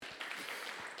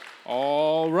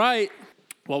All right.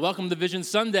 Well, welcome to Vision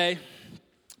Sunday.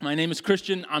 My name is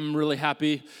Christian. I'm really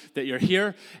happy that you're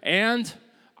here. And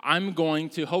I'm going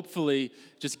to hopefully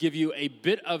just give you a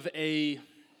bit of a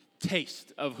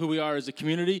taste of who we are as a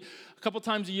community. A couple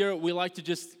times a year, we like to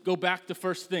just go back to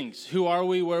first things. Who are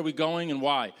we? Where are we going? And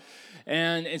why?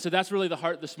 And so that's really the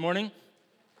heart this morning.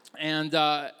 And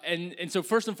so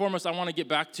first and foremost, I want to get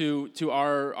back to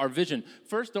our vision.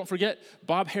 First, don't forget,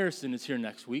 Bob Harrison is here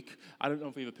next week. I don't know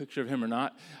if we have a picture of him or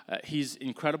not. He's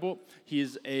incredible. He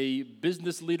is a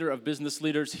business leader of business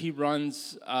leaders. He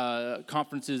runs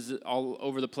conferences all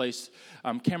over the place.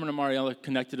 Cameron and Mariella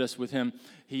connected us with him.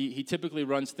 He typically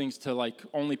runs things to like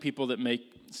only people that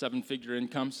make seven-figure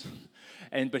incomes,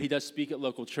 but he does speak at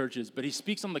local churches. But he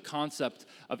speaks on the concept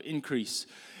of increase.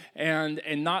 And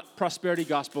not prosperity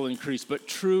gospel increase, but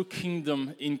true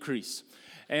kingdom increase.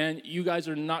 And you guys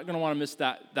are not going to want to miss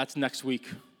that. That's next week.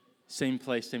 Same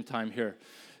place, same time here.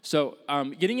 So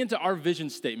getting into our vision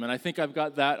statement, I think I've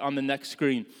got that on the next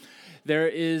screen.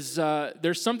 There's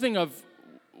something of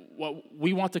what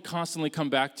we want to constantly come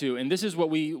back to, and this is what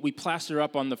we plaster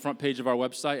up on the front page of our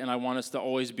website, and I want us to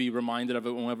always be reminded of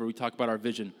it whenever we talk about our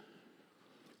vision.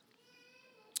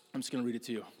 I'm just going to read it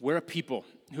to you. We're a people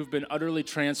who've been utterly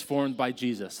transformed by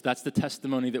Jesus. That's the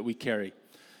testimony that we carry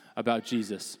about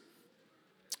Jesus.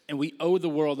 And we owe the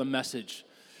world a message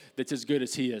that's as good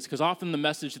as he is. Because often the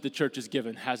message that the church has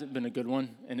given hasn't been a good one,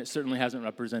 and it certainly hasn't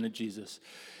represented Jesus.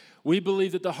 We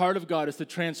believe that the heart of God is to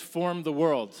transform the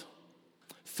world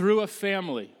through a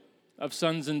family of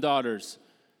sons and daughters,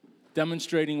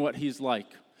 demonstrating what he's like.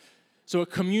 So a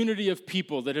community of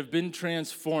people that have been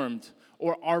transformed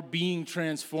or are being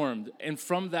transformed. And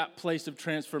from that place of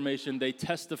transformation, they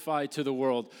testify to the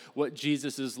world what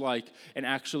Jesus is like and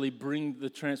actually bring the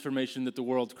transformation that the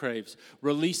world craves,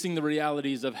 releasing the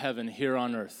realities of heaven here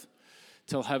on earth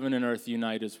till heaven and earth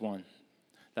unite as one.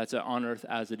 That's on earth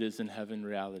as it is in heaven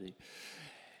reality.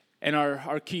 And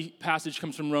our key passage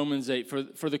comes from Romans 8.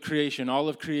 For the creation, all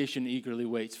of creation eagerly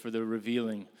waits for the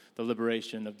revealing, the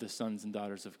liberation of the sons and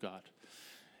daughters of God.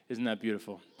 Isn't that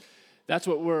beautiful? That's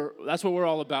what we're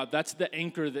all about. That's the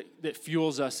anchor that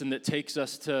fuels us and that takes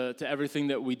us to everything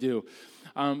that we do.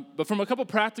 But from a couple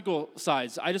practical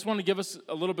sides, I just want to give us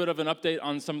a little bit of an update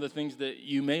on some of the things that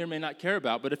you may or may not care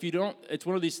about. But if you don't, it's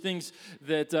one of these things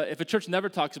that if a church never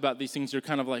talks about these things, you're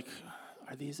kind of like,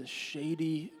 are these a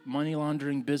shady money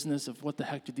laundering business of what the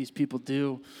heck did these people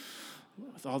do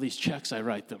with all these checks I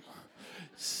write them?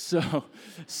 So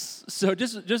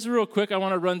just real quick, I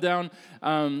want to run down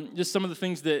just some of the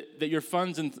things that your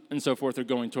funds and so forth are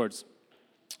going towards.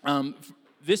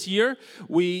 This year,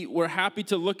 we were happy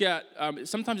to look at,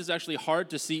 sometimes it's actually hard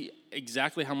to see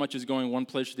exactly how much is going one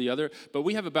place or the other, but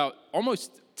we have about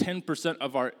almost 10%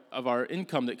 of our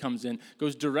income that comes in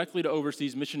goes directly to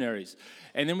overseas missionaries.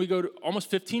 And then we go to almost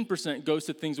 15% goes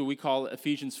to things that we call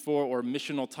Ephesians 4 or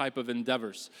missional type of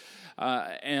endeavors.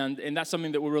 And that's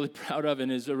something that we're really proud of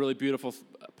and is a really beautiful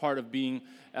part of being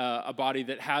a body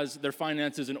that has their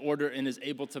finances in order and is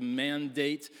able to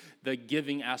mandate the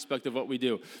giving aspect of what we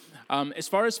do. As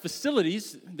far as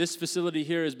facilities, this facility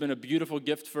here has been a beautiful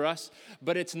gift for us,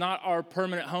 but it's not our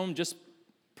permanent home. Just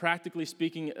practically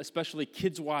speaking, especially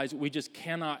kids-wise, we just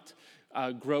cannot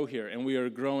grow here. And we are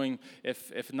growing,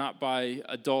 if not by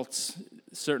adults,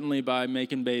 certainly by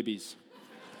making babies.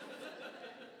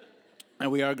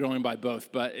 And we are growing by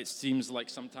both, but it seems like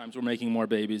sometimes we're making more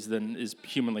babies than is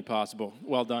humanly possible.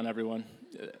 Well done, everyone.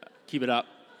 Keep it up.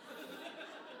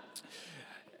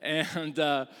 And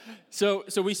so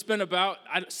we spend about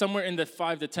somewhere in the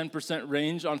 5 to 10%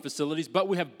 range on facilities, but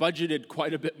we have budgeted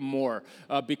quite a bit more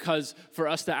because for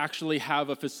us to actually have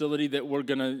a facility that we're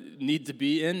going to need to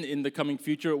be in the coming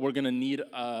future, we're going to need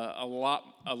a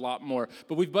lot more.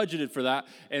 But we've budgeted for that,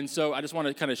 and so I just want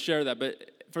to kind of share that.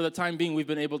 But for the time being, we've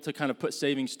been able to kind of put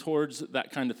savings towards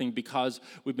that kind of thing because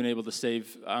we've been able to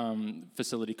save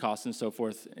facility costs and so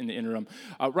forth in the interim.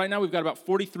 Right now, we've got about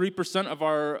 43%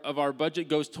 of our budget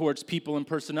goes towards people and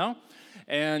personnel,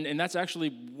 and that's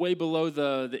actually way below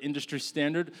the industry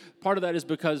standard. Part of that is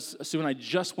because Sue and I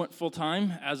just went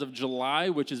full-time as of July,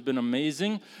 which has been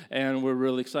amazing, and we're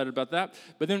really excited about that.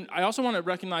 But then I also want to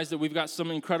recognize that we've got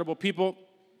some incredible people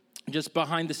just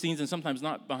behind the scenes, and sometimes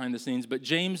not behind the scenes, but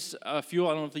James Fuel,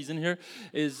 I don't know if he's in here,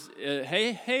 is,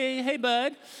 hey,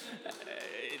 bud.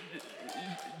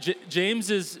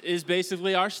 James is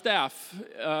basically our staff.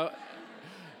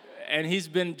 and he's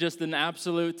been just an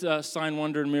absolute sign,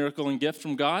 wonder, and miracle and gift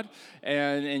from God.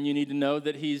 And you need to know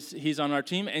that he's on our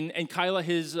team. And Kyla,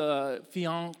 his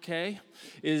fiancée,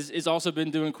 is also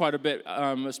been doing quite a bit,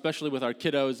 especially with our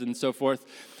kiddos and so forth.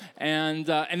 And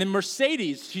then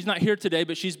Mercedes, she's not here today,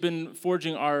 but she's been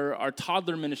forging our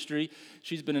toddler ministry.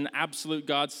 She's been an absolute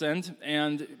godsend,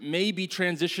 and may be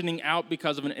transitioning out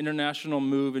because of an international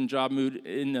move and job move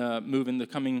in the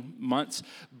coming months.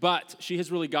 But she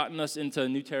has really gotten us into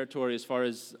new territory as far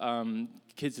as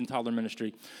kids and toddler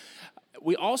ministry.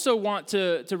 We also want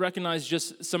to recognize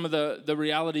just some of the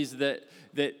realities that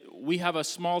we have a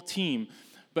small team,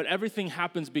 but everything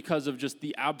happens because of just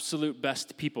the absolute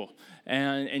best people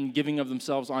and giving of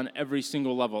themselves on every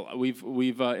single level.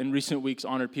 We've in recent weeks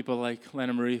honored people like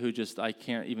Lana Marie, who just I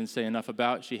can't even say enough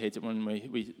about. She hates it when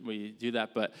we do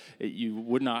that, but you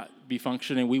would not be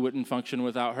functioning. We wouldn't function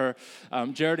without her.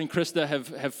 Jared and Krista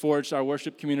have forged our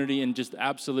worship community in just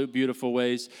absolute beautiful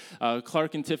ways.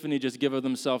 Clark and Tiffany just give of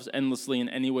themselves endlessly in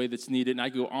any way that's needed, and I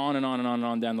go on and on and on and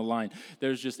on down the line.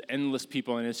 There's just endless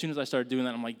people, and as soon as I started doing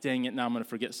that, I'm like, dang it, now I'm going to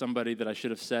forget somebody that I should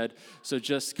have said. So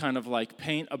just kind of like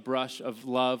paint a brush of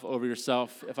love over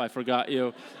yourself. If I forgot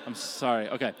you, I'm sorry.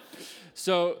 Okay.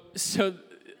 So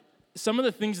some of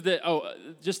the things that,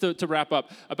 just to wrap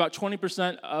up, about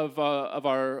 20% of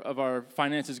our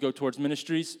finances go towards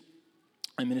ministries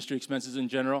and ministry expenses in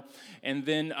general. And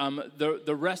then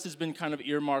the rest has been kind of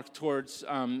earmarked towards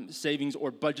savings or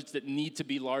budgets that need to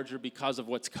be larger because of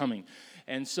what's coming.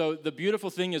 And so the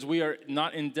beautiful thing is we are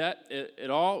not in debt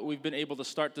at all. We've been able to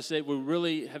start to save. We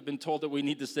really have been told that we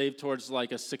need to save towards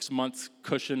like a 6-month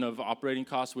cushion of operating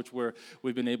costs, which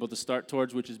we've been able to start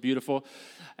towards, which is beautiful.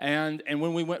 And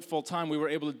when we went full time, we were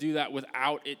able to do that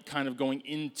without it kind of going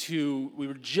into, we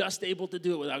were just able to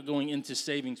do it without going into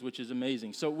savings, which is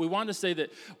amazing. So we want to say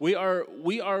that we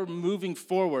are moving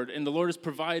forward, and the Lord is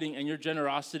providing, and your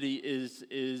generosity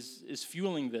is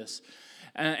fueling this.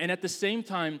 And at the same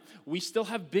time, we still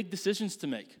have big decisions to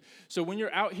make. So when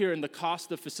you're out here and the cost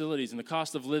of facilities and the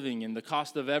cost of living and the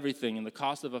cost of everything and the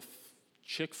cost of a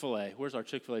Chick-fil-A, where's our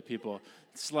Chick-fil-A people?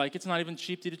 It's like it's not even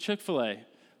cheap to eat a Chick-fil-A.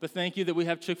 But thank you that we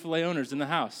have Chick-fil-A owners in the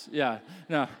house. Yeah,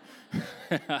 no.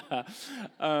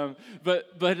 But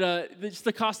it's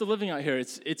the cost of living out here.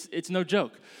 It's no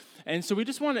joke. And so we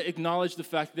just want to acknowledge the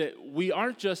fact that we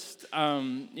aren't just,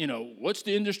 what's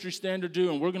the industry standard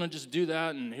do, and we're going to just do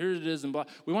that, and here it is, and blah.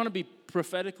 We want to be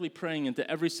prophetically praying into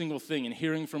every single thing and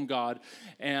hearing from God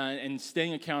and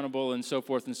staying accountable and so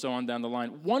forth and so on down the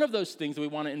line. One of those things that we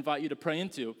want to invite you to pray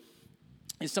into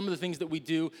is some of the things that we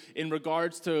do in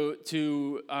regards to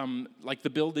like the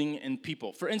building and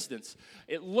people. For instance,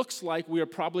 it looks like we are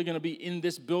probably going to be in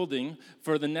this building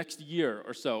for the next year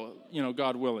or so,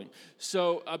 God willing.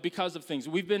 So because of things,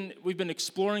 we've been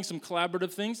exploring some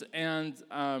collaborative things, and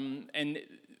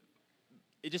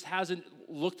it just hasn't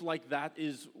looked like that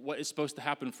is what is supposed to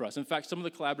happen for us. In fact, some of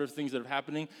the collaborative things that are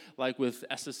happening, like with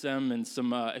SSM and some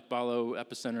Ekbalo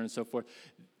Epicenter and so forth,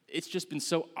 it's just been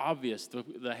so obvious,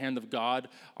 the hand of God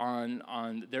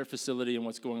on their facility and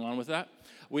what's going on with that.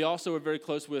 We also are very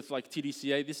close with like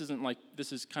TDCA.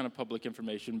 This is kind of public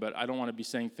information, but I don't want to be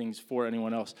saying things for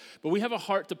anyone else. But we have a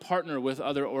heart to partner with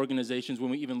other organizations when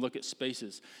we even look at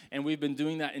spaces. And we've been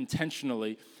doing that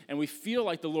intentionally. And we feel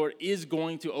like the Lord is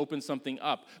going to open something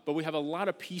up. But we have a lot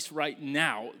of peace right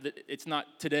now that it's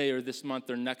not today or this month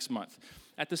or next month.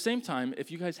 At the same time, if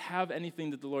you guys have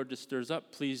anything that the Lord just stirs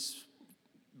up, please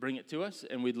bring it to us,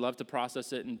 and we'd love to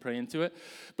process it and pray into it.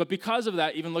 But because of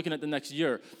that, even looking at the next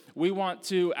year, we want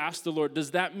to ask the Lord,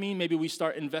 does that mean maybe we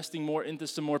start investing more into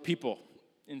some more people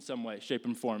in some way, shape,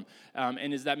 and form?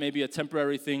 And is that maybe a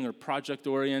temporary thing or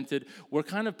project-oriented? We're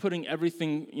kind of putting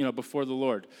everything, before the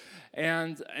Lord.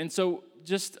 And so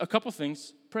just a couple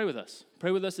things. Pray with us.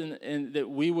 Pray with us and that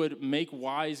we would make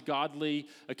wise, godly,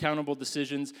 accountable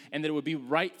decisions, and that it would be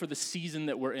right for the season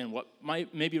that we're in. What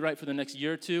might be right for the next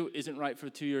year or two isn't right for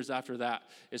 2 years after that,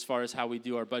 as far as how we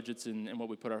do our budgets and what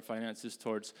we put our finances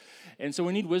towards. And so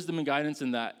we need wisdom and guidance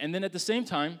in that. And then at the same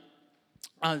time,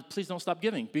 please don't stop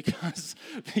giving, because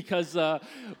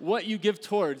what you give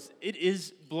towards, it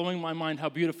is blowing my mind how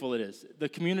beautiful it is. The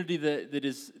community that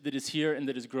is here and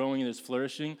that is growing and is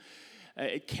flourishing,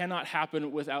 it cannot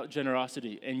happen without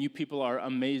generosity. And you people are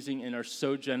amazing and are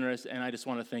so generous, and I just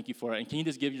want to thank you for it. And can you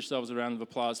just give yourselves a round of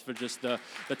applause for just the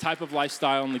type of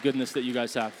lifestyle and the goodness that you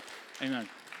guys have? Amen.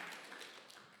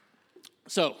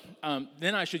 So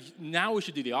now we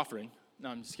should do the offering. No,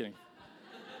 I'm just kidding.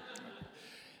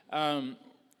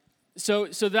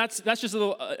 So that's just a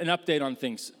little an update on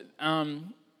things.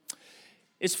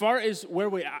 As far as where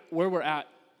we're at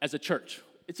as a church,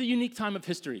 it's a unique time of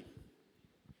history.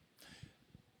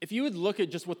 if you would look at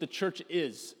just what the church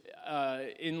is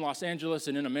in Los Angeles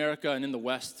and in America and in the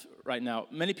West right now,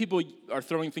 many people are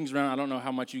throwing things around. I don't know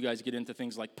how much you guys get into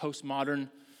things like postmodern,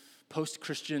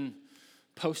 post-Christian,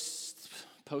 post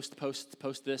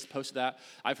this, post that.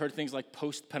 I've heard things like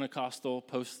post-Pentecostal,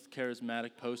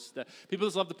 post-charismatic, post that. People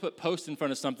just love to put post in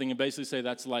front of something and basically say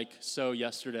that's like so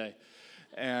yesterday.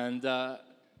 And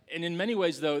in many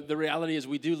ways, though, the reality is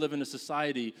we do live in a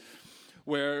society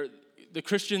where the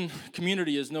Christian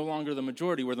community is no longer the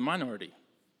majority, we're the minority,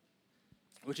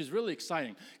 which is really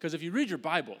exciting. Because if you read your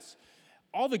Bibles,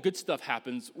 all the good stuff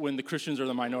happens when the Christians are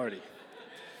the minority.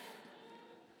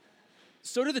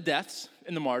 So do the deaths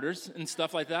and the martyrs and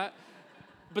stuff like that.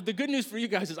 But the good news for you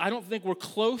guys is I don't think we're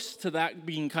close to that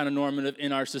being kind of normative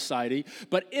in our society.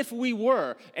 But if we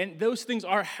were, and those things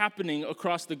are happening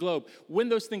across the globe, when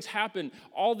those things happen,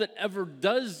 all that ever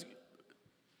does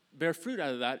bear fruit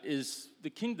out of that is the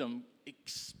kingdom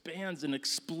expands in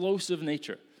explosive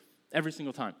nature every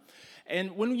single time.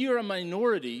 And when you're a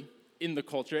minority in the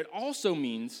culture, it also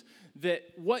means that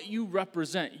what you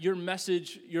represent, your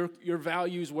message, your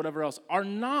values, whatever else, are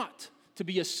not to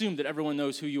be assumed that everyone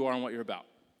knows who you are and what you're about.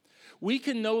 We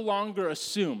can no longer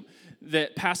assume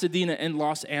that Pasadena and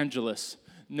Los Angeles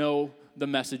know the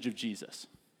message of Jesus.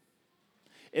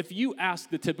 If you ask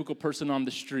the typical person on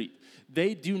the street,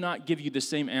 they do not give you the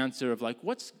same answer of like,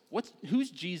 who's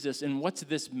Jesus and what's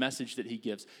this message that he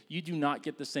gives? You do not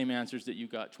get the same answers that you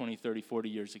got 20, 30, 40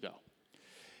 years ago.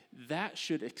 That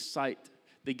should excite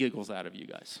the giggles out of you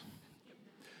guys.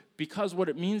 Because what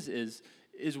it means is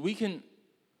we can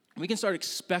start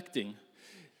expecting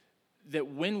that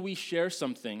when we share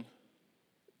something,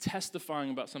 testifying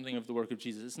about something of the work of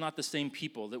Jesus, it's not the same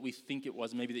people that we think it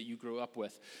was, maybe that you grew up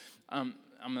with. I'm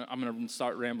going to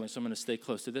start rambling, so I'm going to stay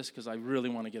close to this because I really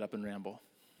want to get up and ramble.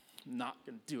 I'm not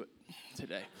going to do it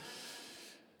today.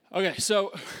 Okay,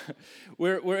 so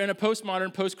we're in a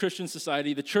postmodern, post-Christian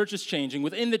society. The church is changing.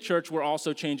 Within the church, we're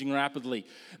also changing rapidly.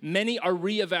 Many are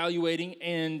reevaluating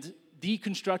and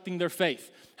deconstructing their faith.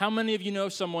 How many of you know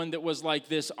someone that was like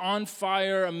this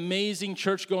on-fire, amazing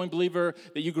church-going believer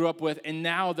that you grew up with, and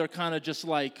now they're kind of just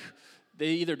like, they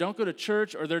either don't go to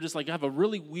church or they're just like have a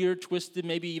really weird, twisted,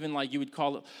 maybe even like you would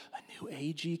call it a new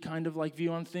agey kind of like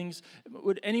view on things?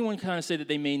 Would anyone kind of say that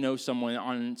they may know someone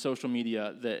on social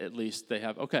media that at least they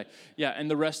have? Okay, yeah, and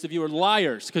the rest of you are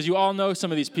liars because you all know some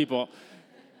of these people.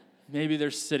 Maybe they're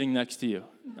sitting next to you.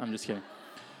 I'm just kidding.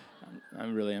 I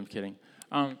really am kidding.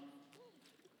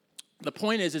 The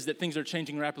point is that things are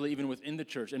changing rapidly even within the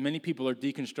church, and many people are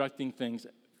deconstructing things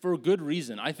for a good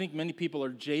reason. I think many people are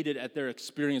jaded at their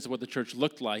experience of what the church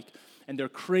looked like, and they're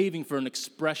craving for an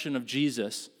expression of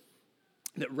Jesus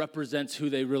that represents who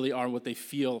they really are, what they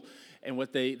feel, and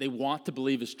what they want to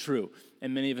believe is true.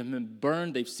 And many of them have been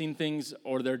burned, they've seen things,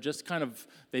 or they're just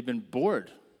they've been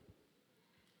bored.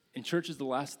 And church is the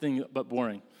last thing but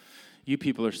boring. You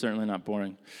people are certainly not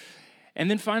boring. And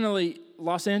then finally,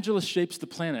 Los Angeles shapes the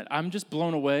planet. I'm just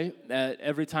blown away at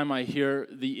every time I hear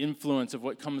the influence of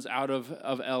what comes out of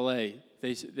LA.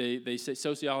 They say,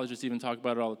 sociologists even talk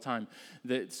about it all the time,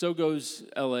 that so goes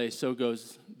LA, so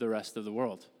goes the rest of the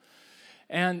world.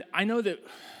 And I know that,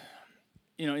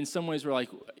 in some ways we're like,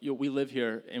 we live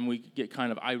here and we get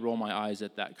I roll my eyes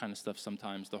at that kind of stuff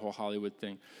sometimes, the whole Hollywood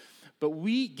thing. But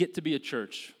we get to be a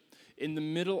church in the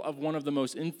middle of one of the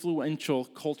most influential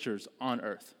cultures on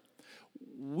earth.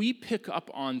 We pick up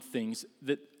on things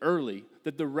that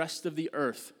the rest of the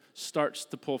earth starts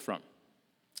to pull from,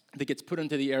 that gets put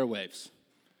into the airwaves.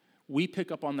 We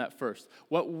pick up on that first.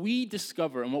 What we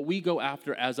discover and what we go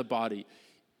after as a body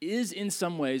is in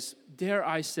some ways, dare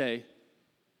I say,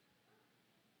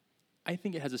 I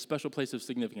think it has a special place of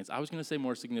significance. I was going to say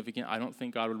more significant. I don't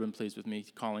think God would have been pleased with me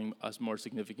calling us more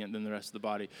significant than the rest of the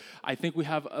body. I think we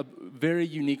have a very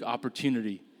unique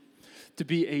opportunity to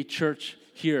be a church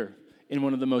here in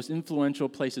one of the most influential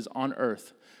places on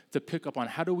earth, to pick up on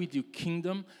how do we do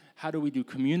kingdom, how do we do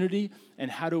community, and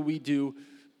how do we do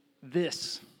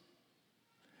this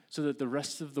so that the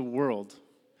rest of the world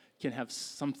can have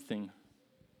something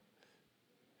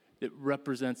that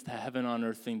represents the heaven on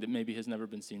earth thing that maybe has never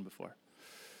been seen before.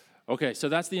 Okay, so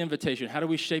that's the invitation. How do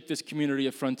we shape this community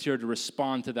of Frontier to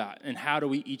respond to that? And how do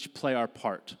we each play our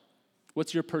part?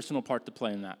 What's your personal part to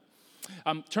play in that?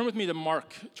 Turn with me to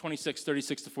Mark 26,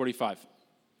 36 to 45.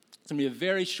 It's going to be a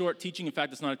very short teaching. In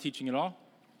fact, it's not a teaching at all.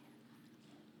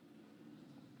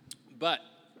 But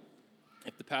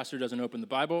if the pastor doesn't open the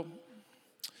Bible,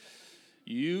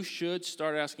 you should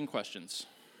start asking questions.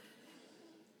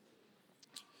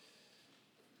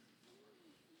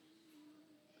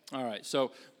 All right,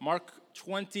 so Mark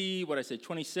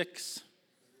 26,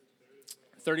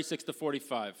 36 to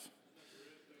 45.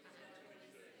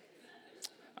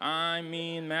 I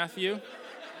mean, Matthew.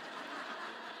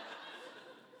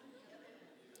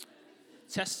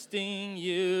 Testing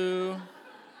you.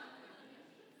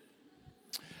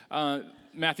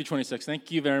 Matthew 26.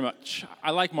 Thank you very much.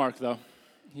 I like Mark, though.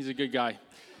 He's a good guy.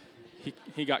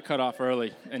 He got cut off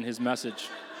early in his message.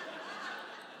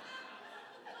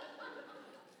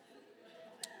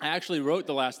 I actually wrote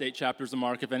the last 8 chapters of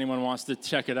Mark. If anyone wants to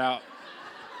check it out,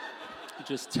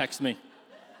 just text me.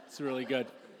 It's really good.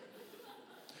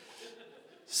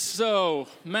 So,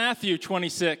 Matthew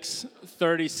 26,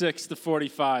 36 to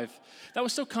 45. That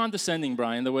was so condescending,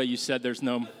 Brian, the way you said there's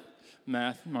no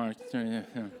math. Mark. Yeah.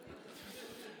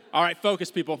 All right,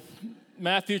 focus, people.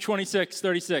 Matthew 26,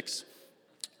 36.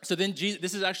 So then,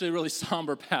 this is actually a really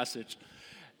somber passage,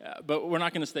 but we're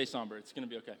not going to stay somber. It's going to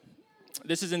be okay.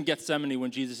 This is in Gethsemane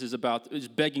when Jesus is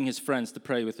begging his friends to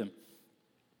pray with him.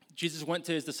 Jesus went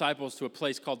to his disciples to a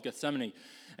place called Gethsemane,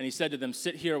 and he said to them,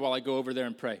 "Sit here while I go over there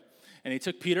and pray." And he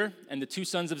took Peter and the 2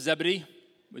 sons of Zebedee,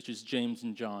 which is James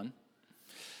and John,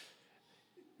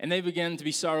 and they began to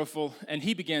be sorrowful, and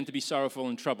he began to be sorrowful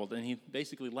and troubled, and he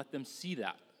basically let them see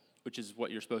that, which is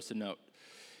what you're supposed to note.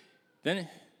 Then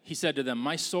he said to them,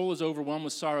 "My soul is overwhelmed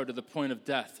with sorrow to the point of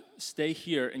death. Stay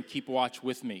here and keep watch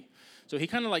with me." So he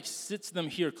kind of like sits them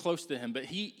here close to him, but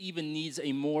he even needs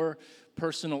a more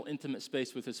personal, intimate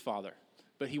space with his Father.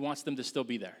 But he wants them to still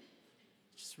be there.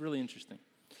 It's really interesting.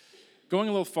 Going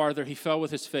a little farther, he fell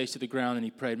with his face to the ground and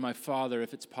he prayed, "My Father,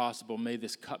 if it's possible, may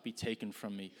this cup be taken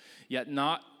from me. Yet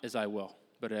not as I will,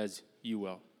 but as you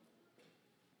will."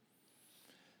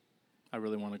 I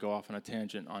really want to go off on a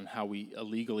tangent on how we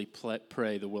illegally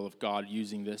pray the will of God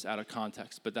using this out of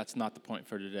context, but that's not the point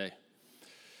for today.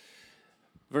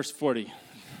 Verse 40,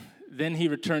 then he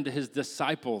returned to his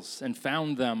disciples and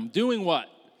found them doing what?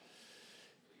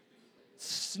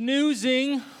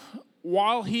 Snoozing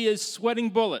while he is sweating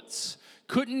bullets.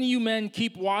 "Couldn't you men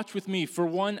keep watch with me for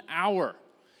 1 hour?"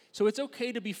 So it's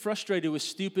okay to be frustrated with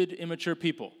stupid, immature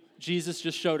people. Jesus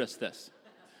just showed us this.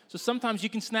 So sometimes you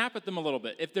can snap at them a little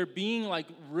bit. If they're being like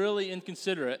really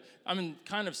inconsiderate, I mean,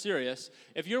 kind of serious,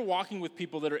 if you're walking with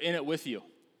people that are in it with you,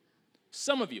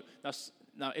 some of you,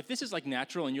 now if this is like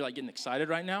natural and you're like getting excited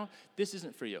right now, this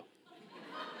isn't for you.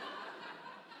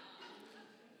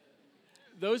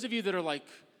 Those of you that are like,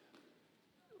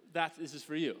 this is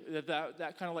for you. That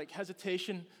kind of like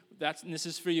hesitation, this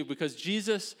is for you, because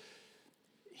Jesus,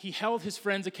 he held his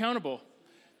friends accountable.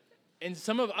 And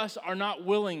some of us are not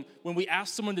willing, when we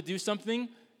ask someone to do something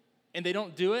and they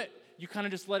don't do it, you kind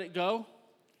of just let it go.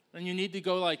 And you need to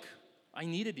go like, "I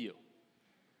needed you."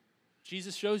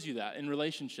 Jesus shows you that in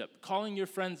relationship. Calling your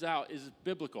friends out is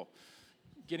biblical.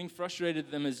 Getting frustrated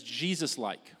at them is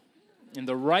Jesus-like. In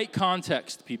the right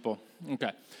context, people.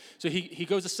 Okay. So he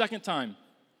goes a second time.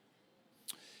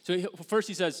 So first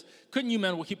he says, "Couldn't you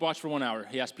men keep watch for 1 hour?"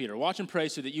 He asked Peter. "Watch and pray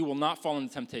so that you will not fall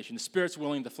into temptation. The spirit's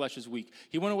willing, the flesh is weak."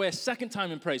 He went away a second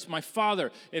time and prayed, "My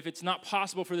Father, if it's not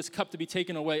possible for this cup to be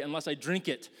taken away unless I drink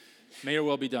it, may your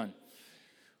will be done."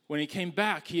 When he came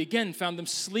back, he again found them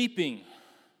sleeping.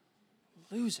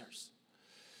 Losers.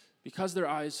 Because their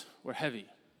eyes were heavy.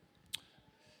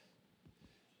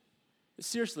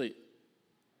 Seriously,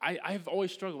 I've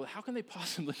always struggled with how can they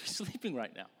possibly be sleeping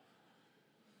right now?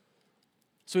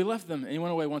 So he left them and he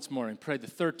went away once more and prayed the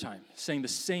third time, saying the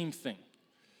same thing,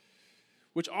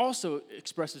 which also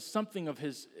expresses something of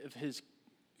his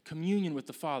communion with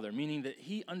the Father, meaning that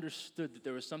he understood that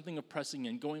there was something of pressing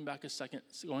in, going back a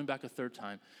third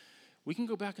time. We can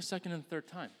go back a second and third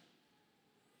time.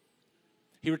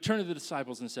 He returned to the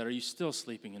disciples and said, "Are you still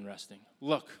sleeping and resting?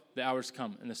 Look, the hour's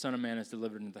come, and the Son of Man is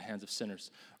delivered into the hands of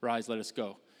sinners. Rise, let us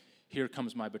go. Here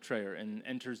comes my betrayer," and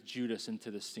enters Judas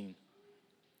into the scene.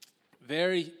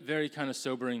 Very, very kind of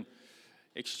sobering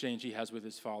exchange he has with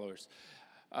his followers.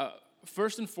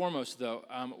 First and foremost, though,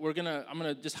 I'm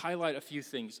gonna just highlight a few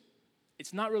things.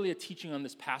 It's not really a teaching on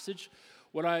this passage.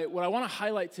 What I want to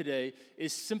highlight today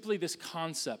is simply this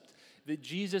concept that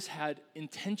Jesus had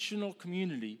intentional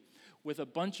community with a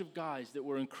bunch of guys that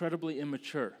were incredibly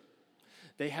immature.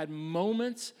 They had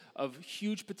moments of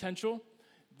huge potential.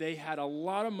 They had a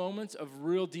lot of moments of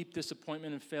real deep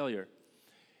disappointment and failure.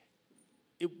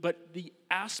 But the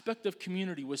aspect of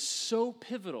community was so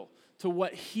pivotal to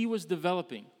what he was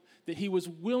developing that he was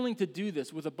willing to do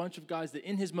this with a bunch of guys that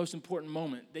in his most important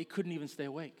moment, they couldn't even stay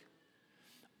awake.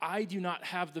 I do not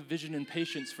have the vision and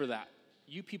patience for that.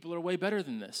 You people are way better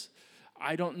than this.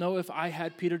 I don't know if I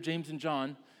had Peter, James, and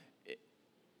John.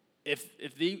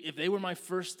 If they were my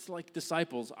first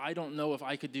disciples, I don't know if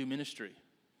I could do ministry.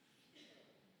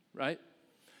 Right?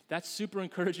 That's super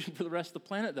encouraging for the rest of the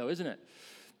planet, though, isn't it?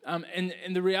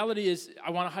 And the reality is, I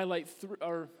want to highlight,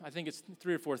 I think it's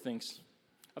 3 or 4 things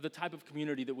of the type of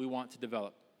community that we want to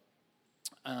develop.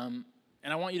 And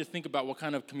I want you to think about what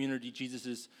kind of community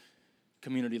Jesus'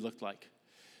 community looked like.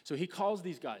 So he calls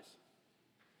these guys.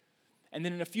 And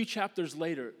then in a few chapters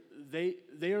later,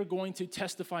 they are going to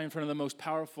testify in front of the most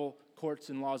powerful courts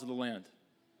and laws of the land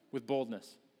with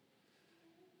boldness.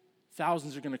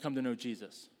 Thousands are going to come to know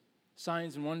Jesus.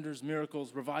 Signs and wonders,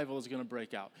 miracles, revival is going to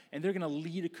break out. And they're going to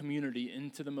lead a community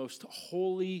into the most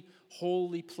holy,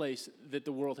 holy place that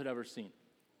the world had ever seen.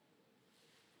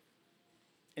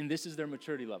 And this is their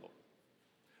maturity level.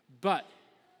 But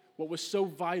what was so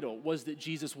vital was that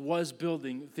Jesus was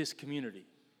building this community.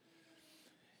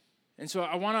 And so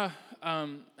I want to,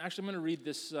 actually I'm going to read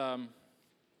this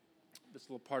this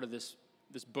little part of this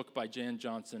book by Jan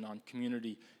Johnson on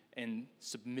community and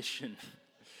submission,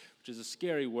 which is a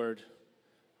scary word.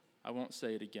 I won't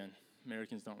say it again.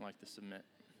 Americans don't like to submit.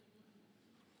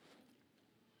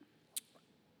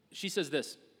 She says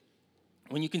this: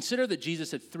 when you consider that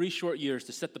Jesus had 3 short years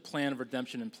to set the plan of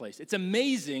redemption in place, it's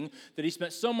amazing that he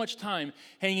spent so much time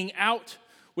hanging out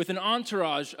with an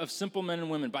entourage of simple men and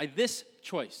women. By this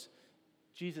choice,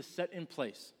 Jesus set in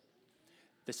place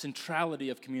the centrality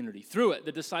of community. Through it,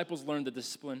 the disciples learned the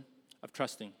discipline of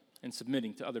trusting and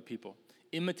submitting to other people,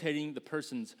 imitating the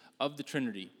persons of the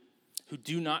Trinity who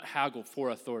do not haggle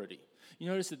for authority. You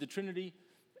notice that the Trinity,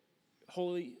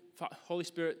 Holy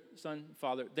Spirit, Son,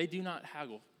 Father, they do not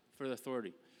haggle for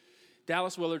authority.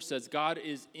 Dallas Willard says, God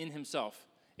is in himself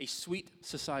a sweet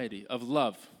society of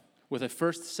love with a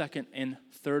first, second, and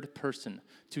third person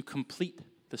to complete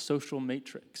the social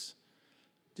matrix.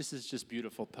 This is just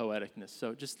beautiful poeticness.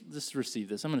 So just receive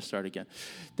this. I'm going to start again.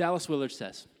 Dallas Willard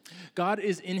says, God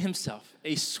is in himself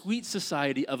a sweet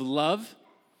society of love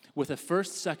with a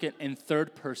first, second, and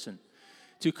third person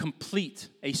to complete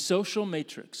a social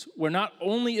matrix where not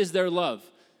only is there love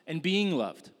and being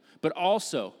loved, but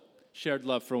also shared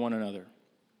love for one another.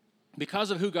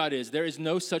 Because of who God is, there is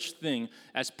no such thing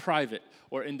as private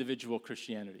or individual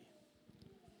Christianity.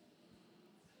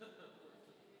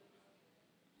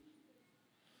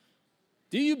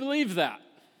 Do you believe that?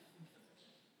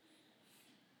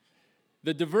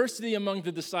 The diversity among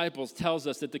the disciples tells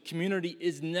us that the community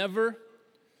is never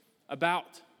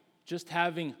about just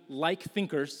having like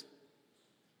thinkers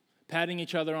patting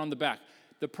each other on the back.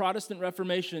 The Protestant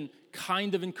Reformation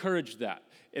kind of encouraged that.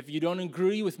 If you don't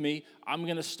agree with me, I'm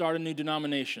going to start a new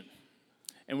denomination.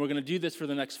 And we're going to do this for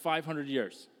the next 500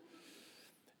 years.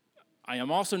 I am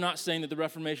also not saying that the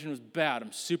Reformation was bad.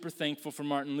 I'm super thankful for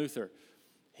Martin Luther.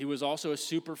 He was also a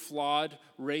super flawed,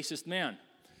 racist man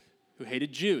who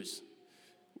hated Jews.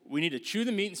 We need to chew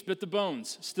the meat and spit the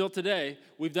bones. Still today,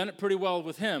 we've done it pretty well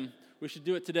with him. We should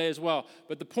do it today as well.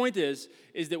 But the point is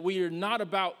that we are not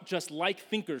about just like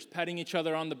thinkers patting each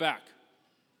other on the back.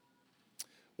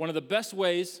 One of the best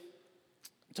ways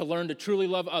to learn to truly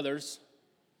love others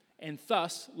and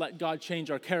thus let God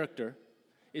change our character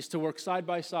is to work side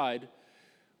by side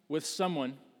with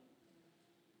someone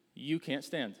you can't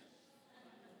stand.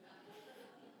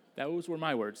 Those were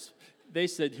my words. They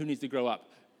said, who needs to grow up?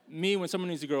 Me, when someone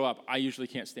needs to grow up, I usually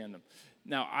can't stand them.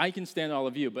 Now, I can stand all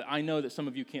of you, but I know that some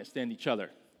of you can't stand each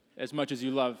other as much as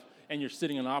you love, and you're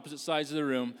sitting on opposite sides of the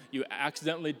room. You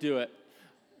accidentally do it.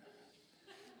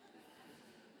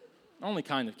 Only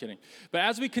kind of kidding. But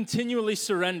as we continually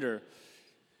surrender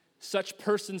such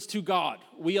persons to God,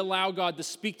 we allow God to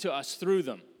speak to us through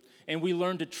them, and we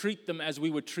learn to treat them as we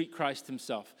would treat Christ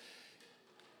himself.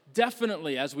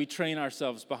 Definitely, as we train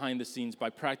ourselves behind the scenes by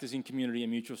practicing community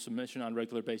and mutual submission on a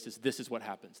regular basis, this is what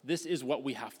happens. This is what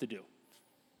we have to do.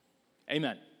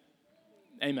 Amen.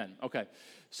 Amen. Okay.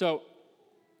 So,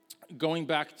 going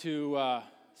back to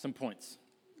some points.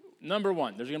 Number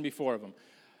 1, there's going to be 4 of them.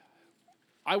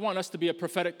 I want us to be a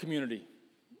prophetic community.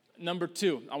 Number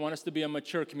 2, I want us to be a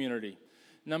mature community.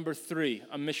 Number 3,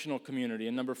 a missional community.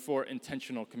 And number 4,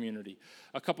 intentional community.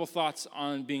 A couple thoughts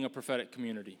on being a prophetic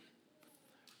community.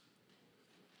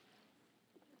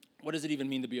 What does it even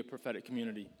mean to be a prophetic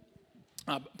community?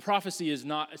 Prophecy is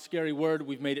not a scary word.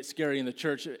 We've made it scary in the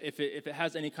church. If it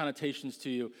has any connotations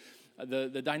to you,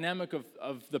 the dynamic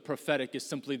of the prophetic is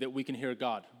simply that we can hear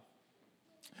God.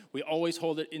 We always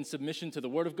hold it in submission to the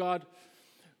Word of God,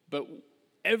 but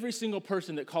every single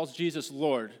person that calls Jesus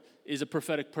Lord is a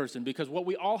prophetic person, because what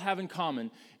we all have in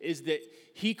common is that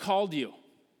he called you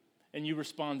and you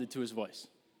responded to his voice.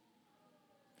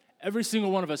 Every single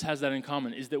one of us has that in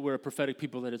common, is that we're a prophetic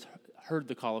people that has heard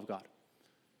the call of God.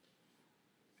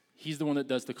 He's the one that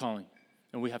does the calling,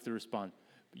 and we have to respond.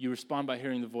 You respond by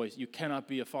hearing the voice. You cannot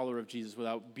be a follower of Jesus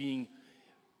without being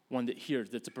one that hears,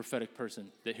 that's a prophetic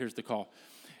person that hears the call.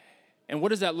 And what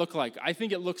does that look like? I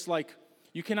think it looks like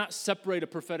you cannot separate a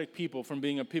prophetic people from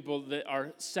being a people that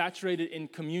are saturated in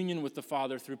communion with the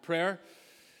Father through prayer,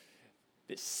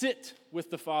 that sit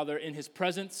with the Father in his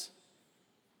presence,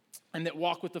 and that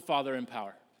walk with the Father in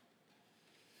power.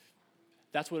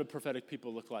 That's what a prophetic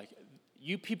people look like.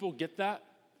 You people get that,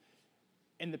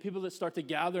 and the people that start to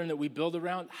gather and that we build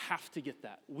around have to get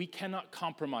that. We cannot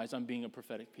compromise on being a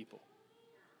prophetic people.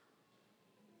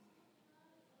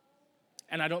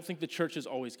 And I don't think the church has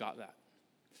always got that.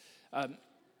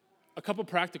 A couple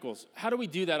practicals. How do we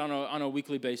do that on a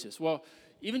weekly basis? Well,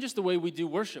 even just the way we do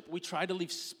worship, we try to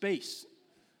leave space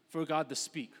for God to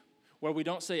speak, where we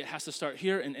don't say it has to start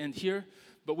here and end here,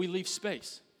 but we leave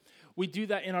space. We do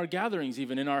that in our gatherings,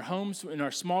 even in our homes, in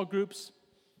our small groups.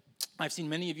 I've seen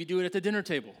many of you do it at the dinner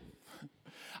table.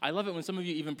 I love it when some of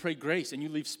you even pray grace and you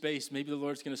leave space. Maybe the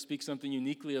Lord's going to speak something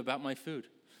uniquely about my food.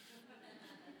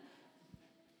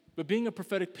 But being a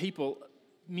prophetic people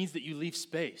means that you leave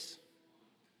space.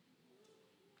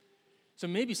 So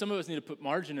maybe some of us need to put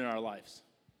margin in our lives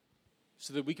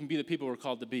so that we can be the people we're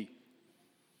called to be.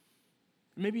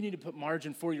 Maybe you need to put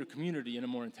margin for your community in a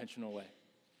more intentional way.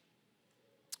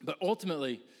 But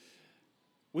ultimately,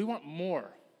 we want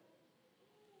more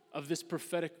of this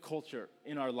prophetic culture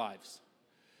in our lives.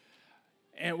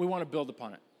 And we want to build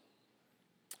upon it.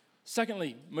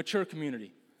 Secondly, mature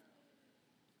community.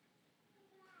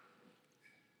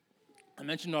 I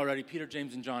mentioned already, Peter,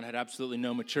 James, and John had absolutely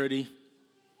no maturity.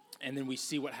 And then we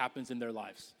see what happens in their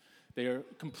lives. They are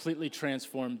completely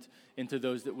transformed into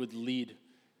those that would lead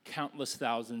countless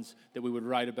thousands that we would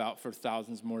write about for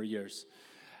thousands more years.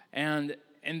 And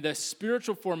the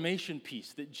spiritual formation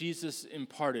piece that Jesus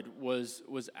imparted was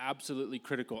absolutely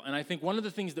critical. And I think one of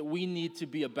the things that we need to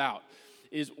be about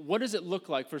is what does it look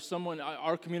like for someone,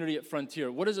 our community at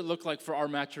Frontier, what does it look like for our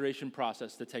maturation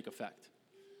process to take effect?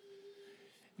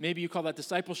 Maybe you call that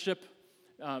discipleship.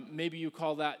 Maybe you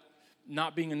call that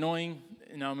not being annoying.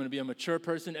 Now I'm going to be a mature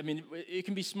person. I mean, it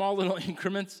can be small little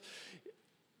increments.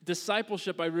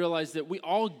 Discipleship, I realize that we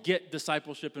all get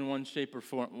discipleship in one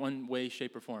way,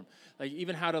 shape, or form. Like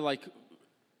even how to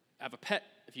have a pet,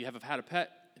 if you have had a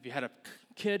pet, if you had a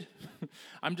kid.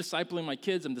 I'm discipling my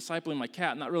kids, I'm discipling my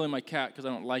cat. Not really my cat because I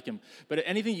don't like him. But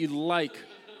anything you like,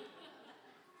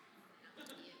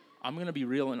 I'm going to be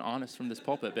real and honest from this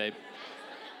pulpit, babe.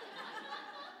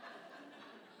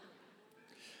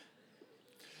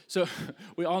 So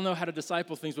we all know how to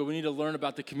disciple things, but we need to learn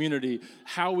about the community,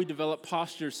 how we develop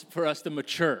postures for us to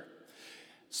mature.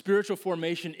 Spiritual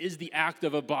formation is the act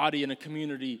of a body and a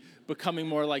community becoming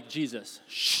more like Jesus.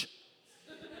 Shh.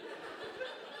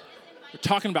 We're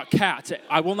talking about cats.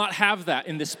 I will not have that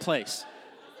in this place.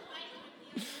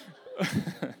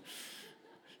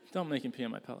 Don't make him pee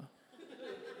on my pillow.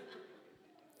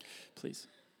 Please.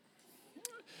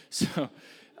 So,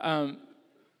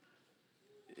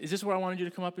 is this where I wanted you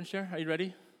to come up and share? Are you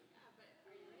ready?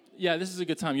 Yeah, this is a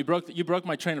good time. You broke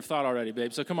my train of thought already,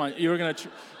 babe. So come on, you're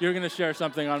gonna share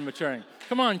something on maturing.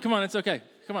 Come on, it's okay.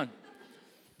 Come on.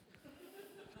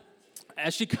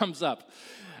 As she comes up.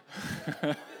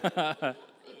 Why don't you tell 4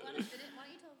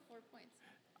 points?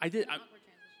 I did.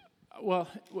 Well,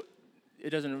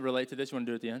 it doesn't relate to this. You want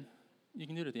to do it at the end? You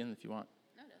can do it at the end if you want.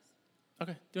 No, it does.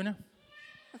 Okay, do it now.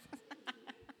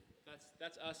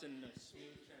 That's us in a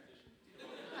smooth transition.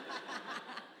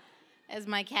 As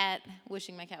my cat,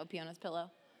 wishing my cat would pee on his pillow,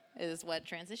 is what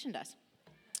transition does.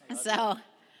 So,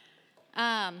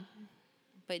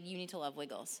 but you need to love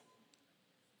Wiggles.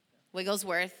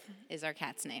 Wigglesworth is our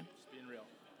cat's name. Just being real.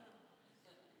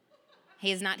 He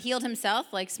has not healed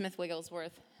himself like Smith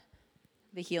Wigglesworth,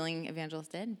 the healing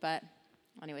evangelist, did. But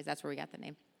anyways, that's where we got the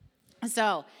name.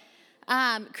 So,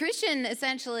 Christian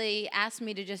essentially asked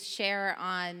me to just share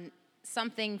on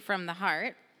something from the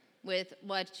heart with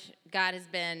what God has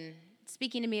been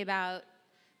speaking to me about,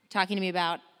 talking to me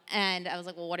about. And I was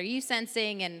like, well, what are you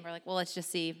sensing? And we're like, well, let's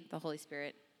just see if the Holy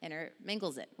Spirit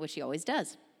intermingles it, which he always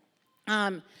does.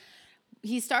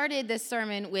 He started this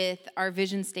sermon with our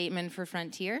vision statement for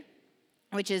Frontier,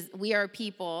 which is we are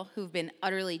people who've been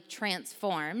utterly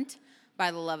transformed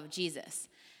by the love of Jesus.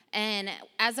 And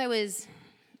as I was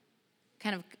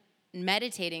kind of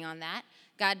meditating on that,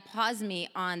 God paused me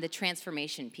on the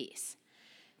transformation piece.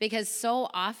 Because so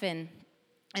often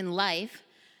in life,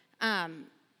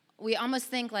 we almost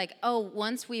think like, oh,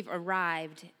 once we've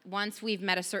arrived, once we've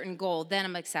met a certain goal, then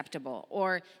I'm acceptable,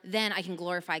 or then I can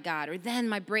glorify God, or then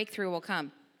my breakthrough will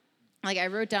come. Like I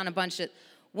wrote down a bunch of,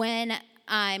 when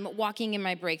I'm walking in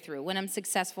my breakthrough, when I'm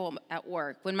successful at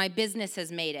work, when my business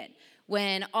has made it,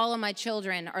 when all of my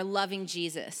children are loving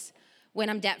Jesus, when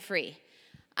I'm debt-free.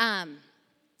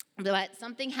 But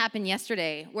something happened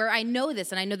yesterday where I know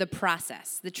this, and I know the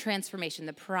process, the transformation,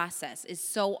 the process is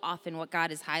so often what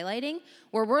God is highlighting,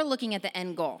 where we're looking at the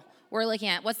end goal. We're looking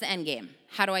at, what's the end game?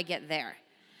 How do I get there?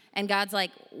 And God's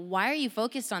like, why are you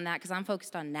focused on that? Because I'm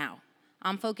focused on now.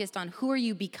 I'm focused on who are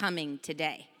you becoming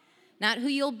today? Not who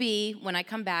you'll be when I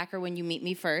come back or when you meet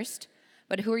me first,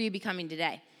 but who are you becoming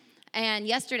today? And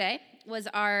yesterday was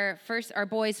our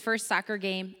boys' first soccer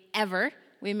game ever.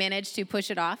 We managed to push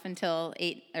it off until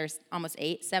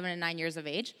 7 and 9 years of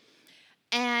age.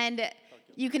 And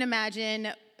you can imagine,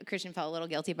 Christian felt a little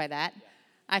guilty by that.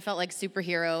 I felt like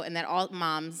superhero, and that all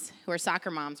moms who are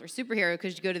soccer moms are superhero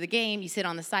because you go to the game, you sit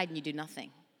on the side, and you do nothing.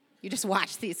 You just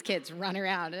watch these kids run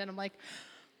around. And I'm like,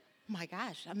 oh my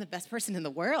gosh, I'm the best person in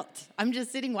the world. I'm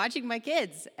just sitting watching my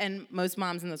kids. And most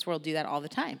moms in this world do that all the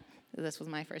time. This was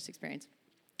my first experience.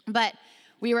 But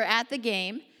we were at the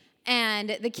game.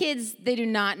 And the kids, they do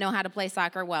not know how to play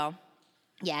soccer well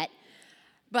yet.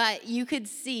 But you could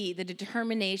see the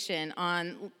determination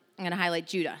on, I'm going to highlight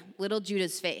Judah, little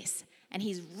Judah's face. And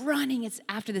he's running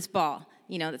after this ball,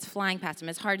 that's flying past him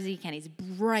as hard as he can. He's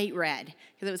bright red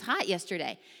because it was hot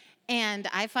yesterday. And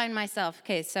I find myself,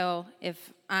 okay, so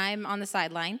if I'm on the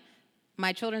sideline,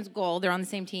 my children's goal, they're on the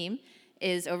same team,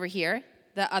 is over here.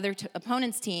 The other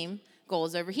opponent's team goal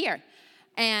is over here.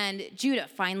 And Judah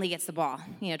finally gets the ball,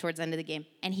 towards the end of the game.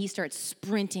 And he starts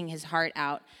sprinting his heart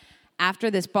out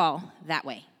after this ball that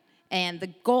way. And the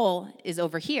goal is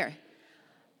over here.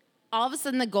 All of a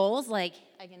sudden, the goals,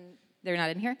 they're not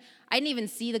in here. I didn't even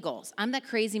see the goals. I'm that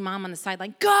crazy mom on the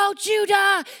sideline. Go,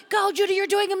 Judah! Go, Judah, you're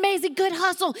doing amazing. Good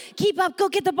hustle. Keep up. Go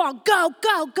get the ball.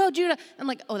 Go, Judah. I'm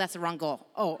like, oh, that's the wrong goal.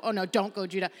 Oh, no, don't go,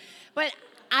 Judah. But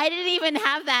I didn't even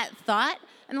have that thought.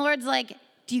 And the Lord's like,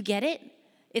 do you get it?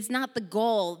 It's not the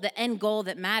goal, the end goal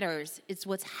that matters. It's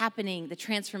what's happening, the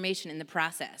transformation in the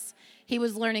process. He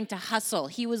was learning to hustle.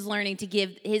 He was learning to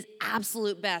give his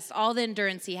absolute best, all the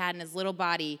endurance he had in his little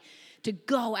body to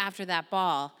go after that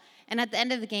ball. And at the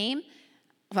end of the game,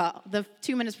 the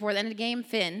 2 minutes before the end of the game,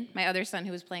 Finn, my other son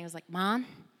who was playing, was like, Mom,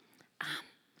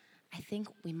 I think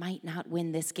we might not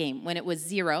win this game. When it was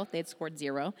 0, they had scored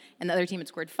 0, and the other team had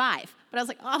scored 5. But I was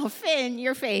like, oh, Finn,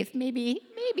 your faith, maybe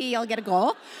I'll get a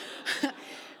goal.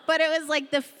 But it was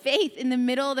like the faith in the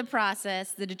middle of the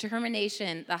process, the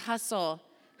determination, the hustle,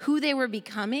 who they were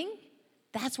becoming,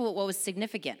 that's what was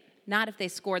significant, not if they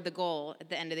scored the goal at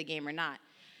the end of the game or not.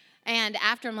 And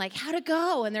after I'm like, how'd it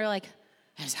go? And they're like,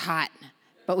 it was hot,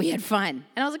 but we had fun.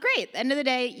 And I was like, great. At the end of the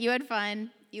day, you had fun,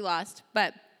 you lost.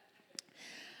 But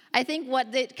I think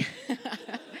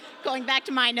going back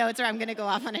to my notes, or I'm going to go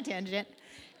off on a tangent.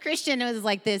 Christian was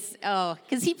like this,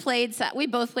 because we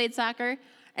both played soccer.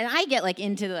 And I get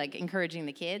into encouraging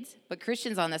the kids, but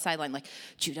Christian's on the sideline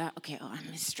Judah, okay,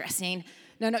 I'm stressing.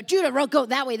 No, Judah, go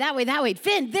that way.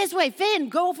 Finn, this way, Finn,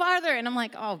 go farther. And I'm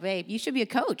like, oh, babe, you should be a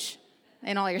coach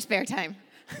in all your spare time.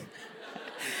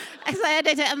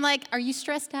 I'm like, are you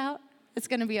stressed out? It's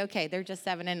going to be okay. They're just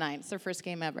 7 and 9. It's their first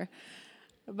game ever.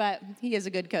 But he is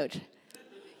a good coach.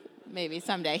 Maybe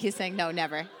someday. He's saying no,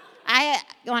 never. I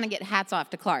want to get hats off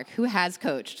to Clark, who has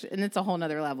coached, and it's a whole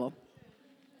nother level.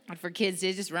 But for kids,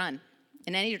 they just run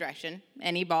in any direction,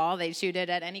 any ball, they shoot it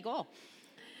at any goal.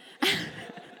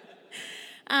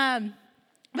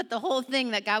 But the whole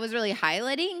thing that God was really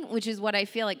highlighting, which is what I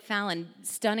feel like Fallon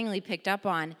stunningly picked up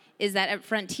on, is that at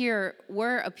Frontier,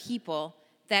 we're a people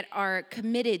that are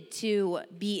committed to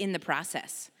be in the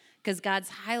process. Because God's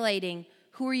highlighting,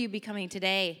 who are you becoming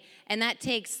today? And that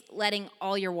takes letting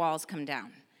all your walls come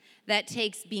down. That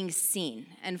takes being seen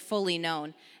and fully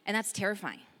known. And that's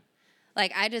terrifying.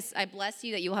 I bless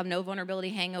you that you'll have no vulnerability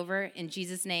hangover in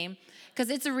Jesus' name, because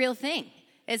it's a real thing.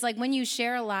 It's like when you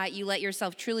share a lot, you let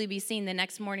yourself truly be seen. The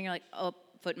next morning, you're like, oh,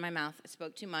 foot in my mouth. I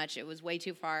spoke too much. It was way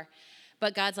too far.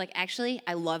 But God's like, actually,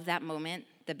 I love that moment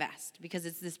the best, because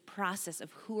it's this process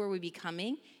of who are we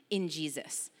becoming in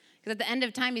Jesus. Because at the end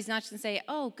of time, he's not just going to say,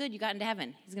 oh, good, you got into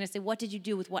heaven. He's going to say, what did you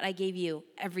do with what I gave you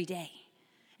every day?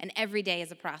 And every day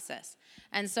is a process.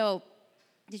 And so,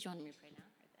 did you want me to pray now?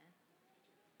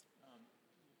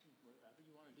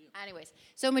 Anyways,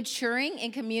 so maturing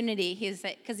in community,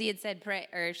 because he had said pray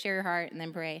or share your heart and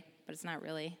then pray, but it's not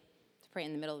really to pray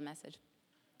in the middle of the message.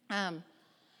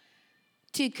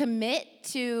 To commit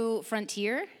to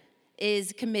Frontier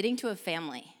is committing to a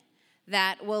family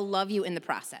that will love you in the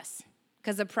process,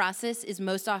 because the process is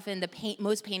most often the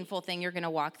most painful thing you're going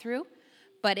to walk through,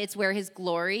 but it's where his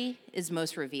glory is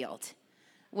most revealed.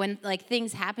 When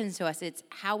things happen to us, it's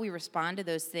how we respond to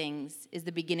those things is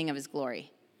the beginning of his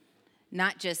glory.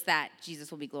 Not just that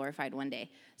Jesus will be glorified one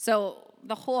day. So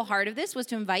the whole heart of this was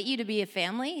to invite you to be a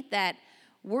family that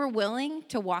we're willing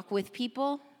to walk with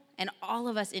people, and all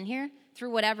of us in here,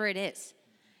 through whatever it is.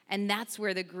 And that's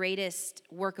where the greatest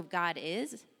work of God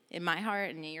is, in my heart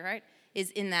and in your heart,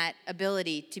 is in that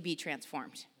ability to be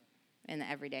transformed in the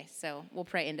everyday. So we'll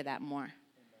pray into that more.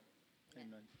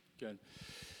 Amen. Good.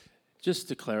 Just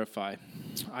to clarify,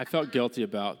 I felt guilty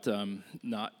about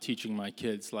not teaching my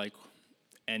kids like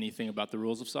anything about the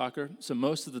rules of soccer. So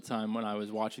most of the time when I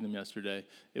was watching them yesterday,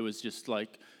 it was just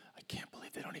like, I can't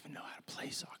believe they don't even know how to play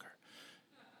soccer.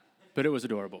 But it was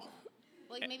adorable.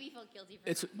 Like maybe you felt guilty for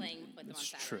not playing with them on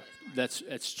Saturday. True.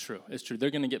 It's true. It's true. They're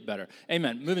going to get better.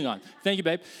 Amen. Moving on. Thank you,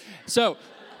 babe. So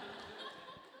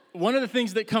one of the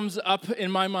things that comes up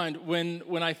in my mind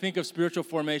when I think of spiritual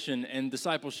formation and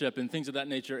discipleship and things of that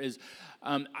nature is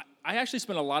I actually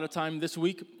spent a lot of time this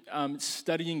week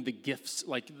studying the gifts,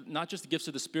 like not just the gifts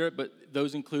of the Spirit, but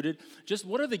those included. Just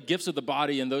what are the gifts of the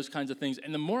body and those kinds of things.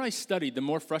 And the more I studied, the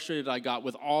more frustrated I got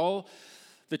with all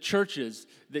the churches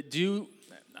that do.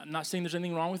 I'm not saying there's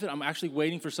anything wrong with it. I'm actually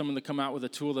waiting for someone to come out with a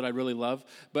tool that I really love.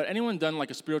 But anyone done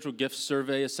like a spiritual gifts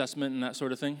survey assessment and that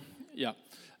sort of thing? Yeah.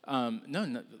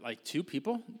 No, like 2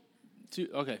 people? 2,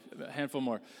 okay, a handful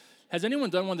more. Has anyone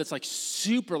done one that's like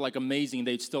super like amazing,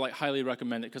 they'd still like highly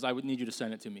recommend it? Because I would need you to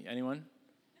send it to me. Anyone?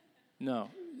 No.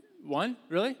 1?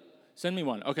 Really? Send me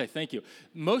one. Okay, thank you.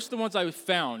 Most of the ones I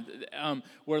found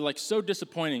were like so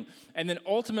disappointing. And then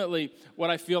ultimately, what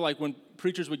I feel like when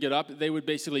preachers would get up, they would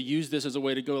basically use this as a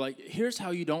way to go like, here's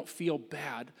how you don't feel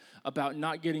bad about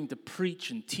not getting to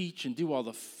preach and teach and do all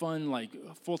the fun like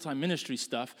full-time ministry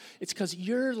stuff. It's because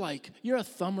you're a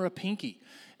thumb or a pinky,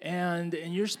 and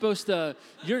you're supposed to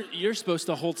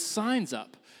hold signs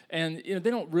up. And they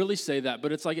don't really say that,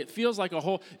 but it's like it feels like a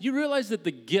whole. You realize that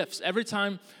the gifts every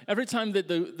time that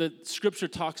the Scripture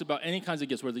talks about any kinds of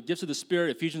gifts, whether the gifts of the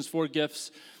Spirit, Ephesians 4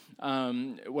 gifts,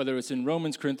 whether it's in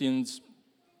Romans, Corinthians,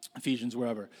 Ephesians,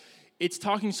 wherever, it's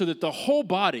talking so that the whole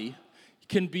body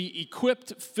can be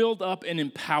equipped, filled up, and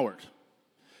empowered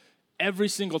every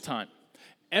single time.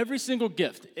 Every single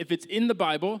gift, if it's in the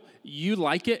Bible, you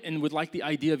like it and would like the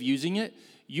idea of using it,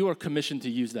 you are commissioned to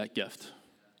use that gift.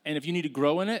 And if you need to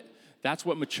grow in it, that's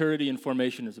what maturity and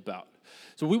formation is about.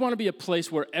 So we want to be a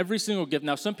place where every single gift,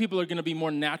 now some people are going to be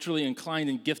more naturally inclined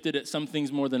and gifted at some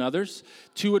things more than others,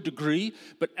 to a degree,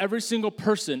 but every single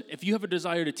person, if you have a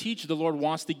desire to teach, the Lord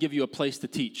wants to give you a place to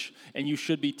teach, and you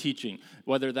should be teaching,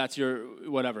 whether that's your,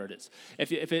 whatever it is.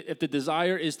 If the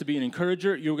desire is to be an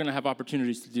encourager, you're going to have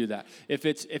opportunities to do that. If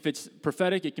it's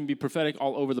prophetic, it can be prophetic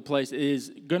all over the place. It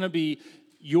is going to be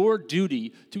your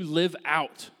duty to live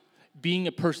out being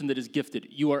a person that is gifted.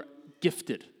 You are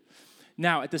gifted.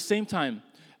 Now, at the same time,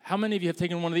 how many of you have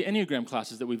taken one of the Enneagram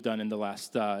classes that we've done in the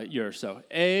last year or so?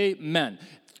 Amen.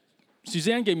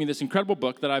 Suzanne gave me this incredible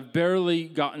book that I've barely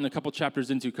gotten a couple chapters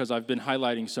into because I've been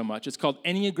highlighting so much. It's called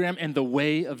Enneagram and the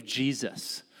Way of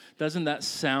Jesus. Doesn't that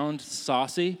sound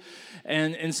saucy?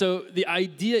 And so the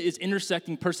idea is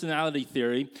intersecting personality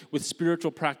theory with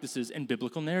spiritual practices and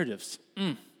biblical narratives.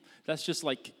 That's just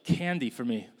like candy for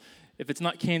me. If it's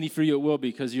not candy for you, it will be,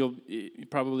 because you'll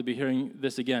probably be hearing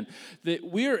this again. That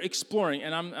we're exploring,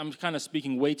 and I'm kind of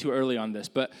speaking way too early on this,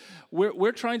 but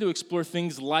we're trying to explore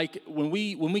things like when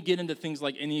we get into things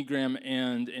like Enneagram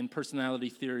and personality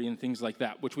theory and things like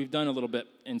that, which we've done a little bit,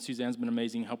 and Suzanne's been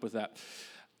amazing help with that.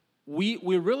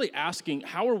 We're really asking,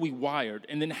 how are we wired?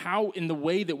 And then how, in the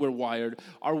way that we're wired,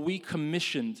 are we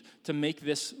commissioned to make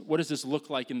this, what does this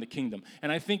look like in the kingdom?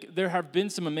 And I think there have been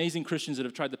some amazing Christians that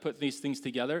have tried to put these things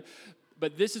together,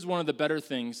 but this is one of the better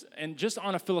things. And just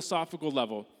on a philosophical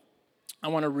level, I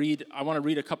want to read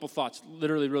a couple thoughts,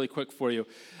 literally really quick for you.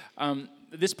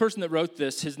 This person that wrote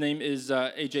this, his name is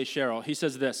A.J. Sherrill. He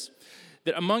says this,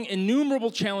 that among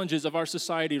innumerable challenges of our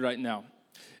society right now,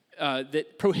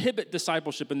 that prohibit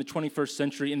discipleship in the 21st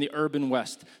century in the urban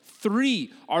West,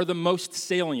 3 are the most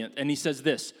salient. And he says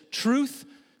this: truth,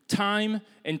 time,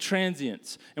 and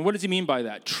transience. And what does he mean by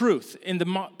that? Truth. In the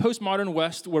postmodern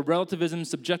West, where relativism,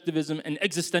 subjectivism, and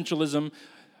existentialism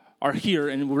are here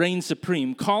and reign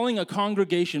supreme, calling a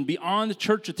congregation beyond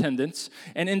church attendance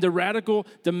and into radical,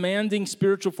 demanding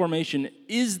spiritual formation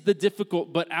is the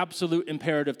difficult but absolute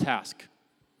imperative task.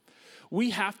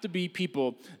 We have to be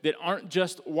people that aren't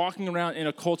just walking around in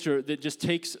a culture that just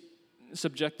takes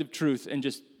subjective truth and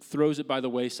just throws it by the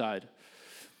wayside,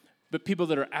 but people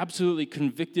that are absolutely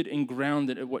convicted and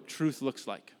grounded at what truth looks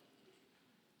like.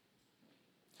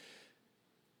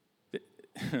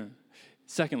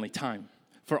 Secondly, time.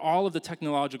 For all of the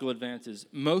technological advances,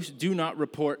 most do not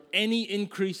report any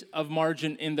increase of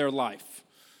margin in their life.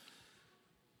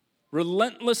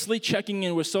 Relentlessly checking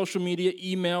in with social media,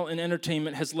 email, and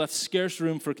entertainment has left scarce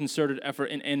room for concerted effort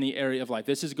in any area of life.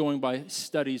 This is going by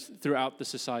studies throughout the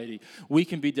society. We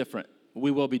can be different.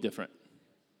 We will be different.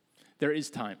 There is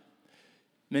time.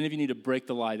 Many of you need to break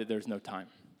the lie that there's no time.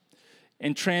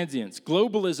 And transience.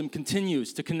 Globalism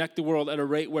continues to connect the world at a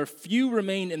rate where few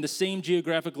remain in the same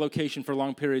geographic location for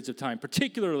long periods of time,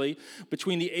 particularly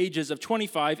between the ages of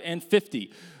 25 and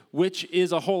 50, which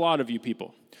is a whole lot of you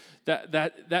people.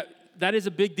 That is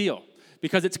a big deal,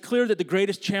 because it's clear that the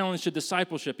greatest challenge to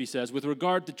discipleship, he says, with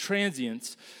regard to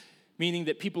transience, meaning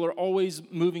that people are always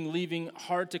moving, leaving,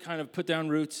 hard to kind of put down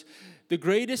roots, the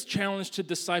greatest challenge to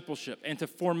discipleship and to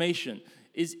formation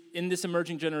is in this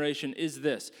emerging generation is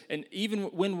this. And even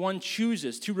when one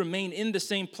chooses to remain in the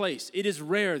same place, it is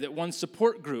rare that one's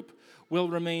support group will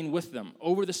remain with them.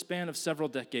 Over the span of several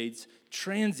decades,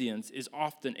 transience is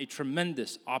often a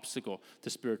tremendous obstacle to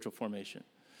spiritual formation.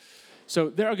 So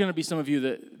there are going to be some of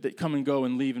you that come and go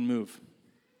and leave and move.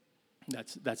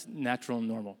 That's natural and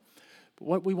normal. But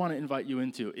what we want to invite you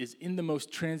into is in the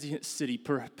most transient city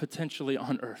potentially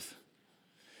on earth.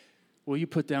 Will you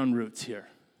put down roots here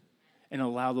and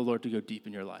allow the Lord to go deep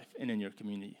in your life and in your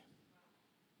community?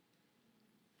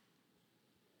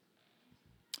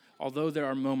 Although there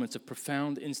are moments of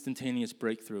profound, instantaneous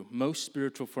breakthrough, most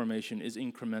spiritual formation is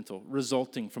incremental,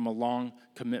 resulting from a long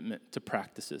commitment to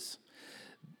practices.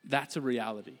 That's a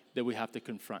reality that we have to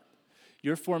confront.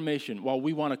 Your formation, while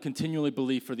we want to continually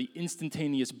believe for the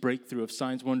instantaneous breakthrough of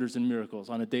signs, wonders, and miracles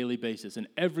on a daily basis, and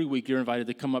every week you're invited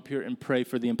to come up here and pray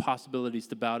for the impossibilities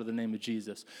to bow to the name of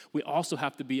Jesus, we also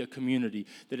have to be a community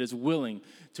that is willing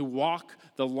to walk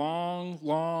the long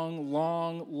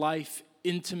life,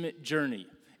 intimate journey.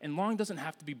 And long doesn't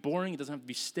have to be boring, it doesn't have to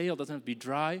be stale, it doesn't have to be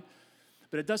dry,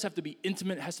 but it does have to be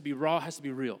intimate, it has to be raw, it has to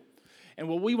be real. And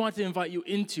what we want to invite you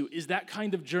into is that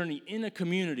kind of journey in a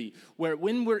community where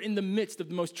when we're in the midst of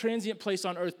the most transient place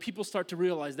on earth, people start to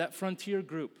realize that frontier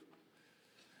group,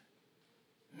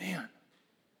 man,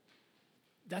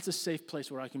 that's a safe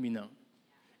place where I can be known.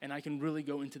 And I can really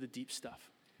go into the deep stuff.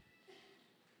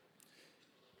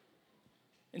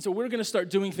 And so we're going to start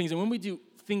doing things. And when we do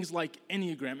things like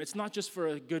Enneagram, it's not just for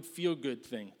a good feel-good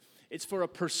thing. It's for a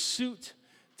pursuit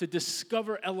to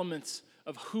discover elements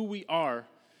of who we are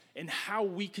and how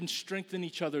we can strengthen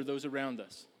each other, those around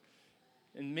us,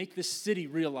 and make this city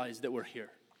realize that we're here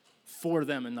for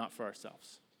them and not for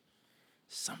ourselves.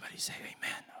 Somebody say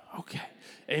amen. Okay.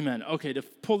 Amen. Okay, to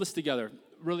pull this together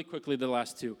really quickly, the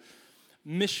last two.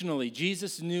 Missionally,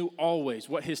 Jesus knew always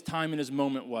what his time and his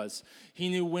moment was. He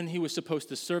knew when he was supposed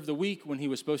to serve the weak, when he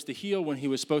was supposed to heal, when he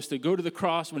was supposed to go to the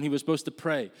cross, when he was supposed to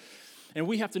pray. And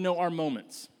we have to know our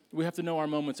moments. We have to know our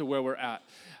moments of where we're at.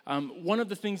 One of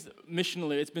the things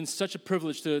missionally, it's been such a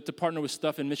privilege to partner with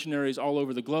stuff and missionaries all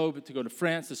over the globe, to go to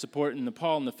France, to support in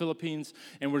Nepal and the Philippines,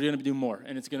 and we're going to do more,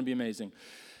 and it's going to be amazing.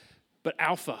 But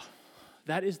Alpha,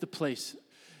 that is the place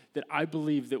that I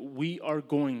believe that we are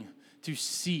going to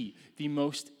see the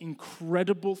most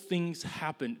incredible things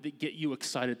happen that get you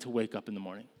excited to wake up in the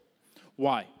morning.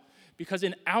 Why? Because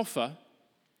in Alpha,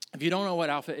 if you don't know what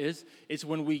Alpha is, it's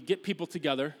when we get people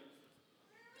together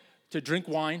to drink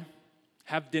wine,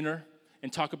 have dinner,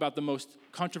 and talk about the most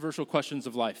controversial questions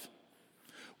of life.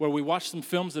 Where we watch some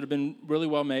films that have been really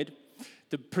well made,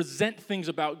 to present things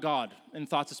about God and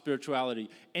thoughts of spirituality.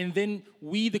 And then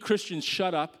we, the Christians,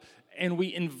 shut up and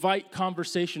we invite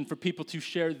conversation for people to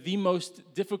share the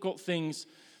most difficult things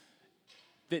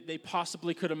that they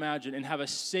possibly could imagine and have a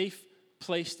safe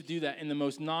place to do that in the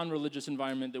most non-religious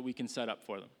environment that we can set up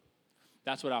for them.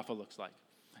 That's what Alpha looks like.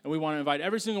 And we want to invite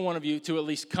every single one of you to at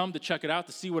least come to check it out,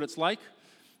 to see what it's like.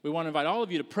 We want to invite all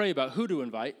of you to pray about who to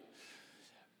invite.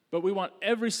 But we want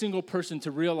every single person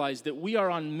to realize that we are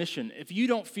on mission. If you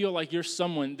don't feel like you're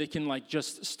someone that can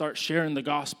just start sharing the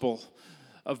gospel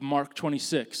of Mark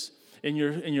 26 in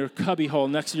your cubby hole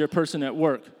next to your person at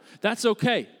work, that's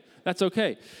okay. That's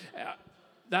okay.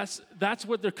 That's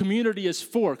what their community is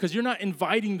for, because you're not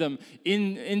inviting them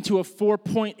into a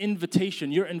 4-point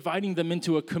invitation. You're inviting them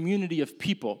into a community of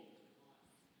people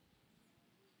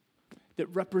that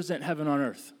represent heaven on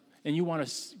earth. And you want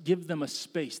to give them a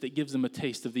space that gives them a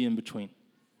taste of the in-between.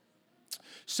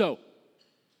 So,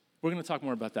 we're going to talk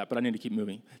more about that, but I need to keep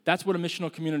moving. That's what a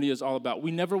missional community is all about.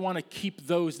 We never want to keep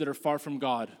those that are far from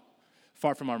God,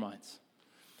 far from our minds.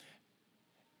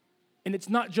 And it's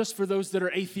not just for those that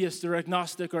are atheists or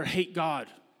agnostic or hate God.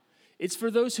 It's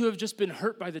for those who have just been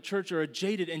hurt by the church or are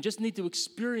jaded and just need to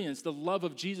experience the love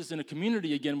of Jesus in a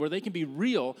community again where they can be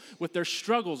real with their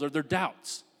struggles or their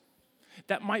doubts.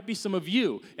 That might be some of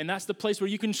you, and that's the place where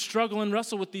you can struggle and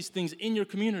wrestle with these things in your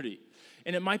community.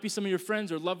 And it might be some of your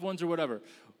friends or loved ones or whatever.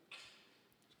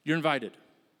 You're invited.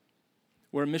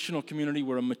 We're a missional community.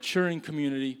 We're a maturing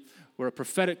community. We're a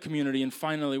prophetic community. And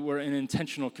finally, we're an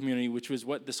intentional community, which was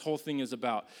what this whole thing is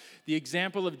about. The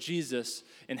example of Jesus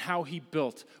and how he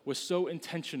built was so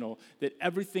intentional that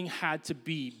everything had to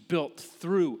be built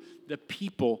through the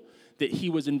people that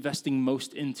he was investing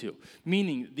most into.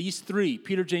 Meaning, these three,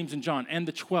 Peter, James, and John, and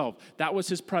the 12, that was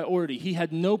his priority. He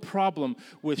had no problem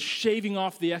with shaving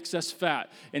off the excess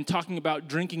fat and talking about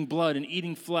drinking blood and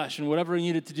eating flesh and whatever he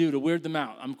needed to do to weird them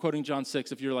out. I'm quoting John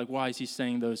 6 if you're like, why is he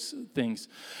saying those things?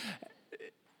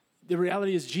 The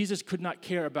reality is Jesus could not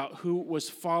care about who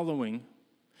was following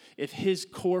if his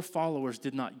core followers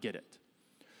did not get it.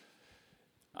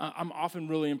 I'm often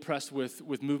really impressed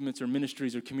with movements or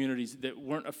ministries or communities that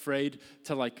weren't afraid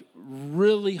to like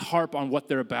really harp on what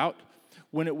they're about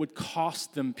when it would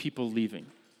cost them people leaving.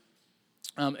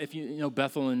 If you know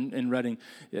Bethel and Redding,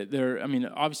 they're,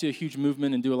 obviously a huge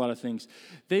movement and do a lot of things.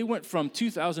 They went from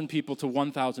 2,000 people to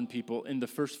 1,000 people in the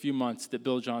first few months that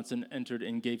Bill Johnson entered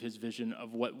and gave his vision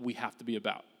of what we have to be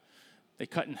about. They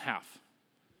cut in half.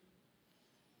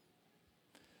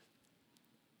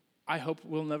 I hope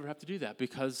we'll never have to do that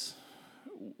because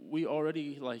we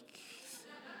already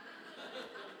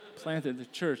planted the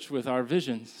church with our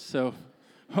vision. So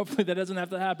hopefully that doesn't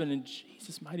have to happen in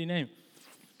Jesus' mighty name.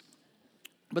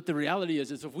 But the reality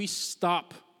is if we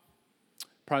stop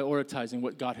prioritizing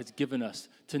what God has given us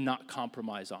to not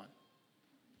compromise on,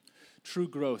 true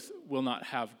growth will not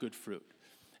have good fruit.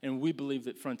 And we believe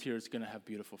that Frontier is going to have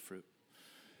beautiful fruit.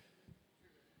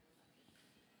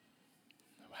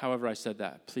 However I said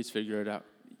that, please figure it out.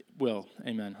 Will,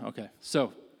 amen. Okay,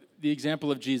 so the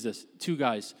example of Jesus, two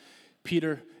guys,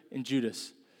 Peter and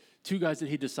Judas, two guys that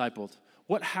he discipled.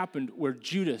 What happened where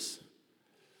Judas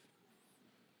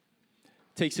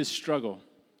takes his struggle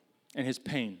and his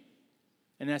pain,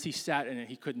 and as he sat in it,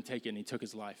 he couldn't take it and he took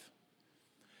his life.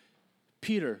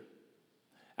 Peter,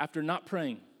 after not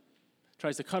praying,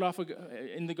 tries to cut off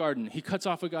in the garden. He cuts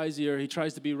off a guy's ear. He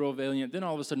tries to be real valiant. Then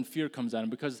all of a sudden fear comes at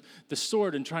him because the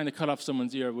sword in trying to cut off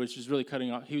someone's ear, which is really cutting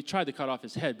off, he tried to cut off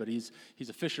his head, but he's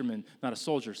a fisherman, not a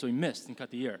soldier, so he missed and cut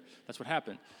the ear. That's what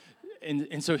happened.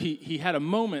 And so he had a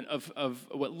moment of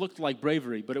what looked like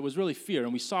bravery, but it was really fear,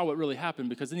 and we saw what really happened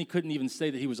because then he couldn't even say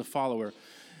that he was a follower.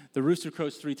 The rooster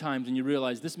crows 3 times, and you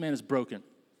realize this man is broken.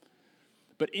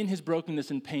 But in his brokenness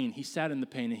and pain, he sat in the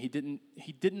pain, and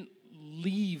he didn't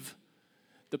leave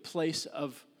the place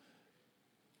of,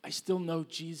 I still know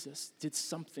Jesus did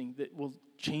something that will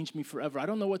change me forever. I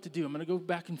don't know what to do. I'm going to go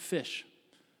back and fish.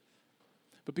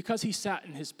 But because he sat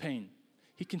in his pain,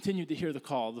 he continued to hear the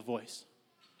call, the voice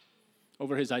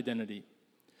over his identity.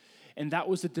 And that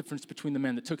was the difference between the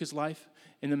man that took his life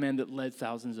and the man that led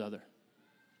thousands other.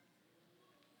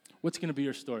 What's going to be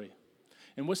your story?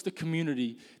 And what's the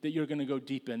community that you're going to go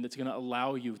deep in that's going to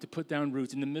allow you to put down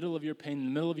roots in the middle of your pain, in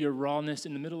the middle of your rawness,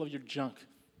 in the middle of your junk?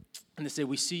 And they say,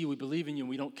 we see you, we believe in you, and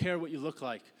we don't care what you look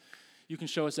like. You can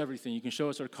show us everything. You can show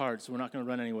us our cards, so we're not going to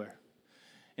run anywhere.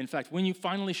 In fact, when you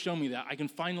finally show me that, I can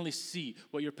finally see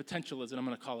what your potential is, and I'm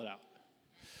going to call it out.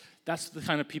 That's the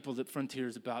kind of people that Frontier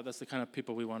is about. That's the kind of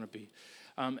people we want to be.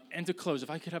 And to close, if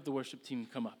I could have the worship team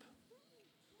come up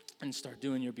and start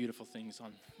doing your beautiful things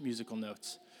on musical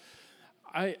notes.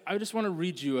 I just want to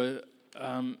read you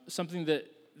something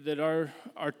that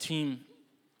our team,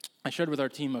 I shared with our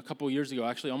team a couple years ago,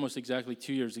 actually almost exactly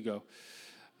 2 years ago.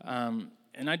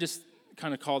 And I just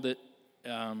kind of called it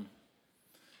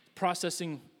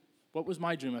processing what was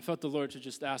my dream. I felt the Lord to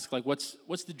just ask,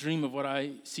 what's the dream of what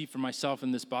I see for myself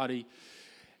in this body?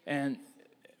 And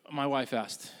my wife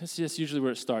asked. It's just usually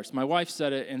where it starts. My wife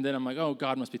said it, and then I'm like, oh,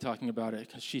 God must be talking about it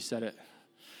because she said it.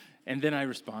 And then I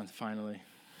respond finally.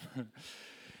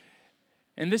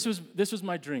 And this was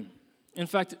my dream. In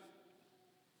fact,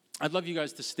 I'd love you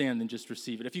guys to stand and just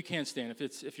receive it. If you can't stand,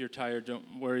 if you're tired,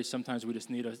 don't worry. Sometimes we just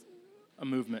need a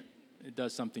movement. It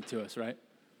does something to us, right?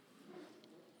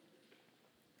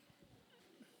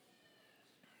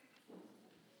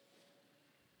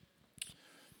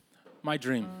 My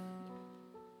dream.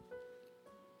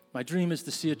 My dream is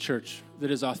to see a church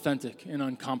that is authentic and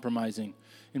uncompromising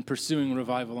in pursuing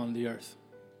revival on the earth.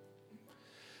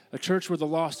 A church where the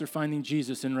lost are finding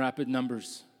Jesus in rapid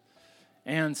numbers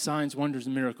and signs, wonders,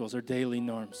 and miracles are daily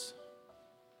norms.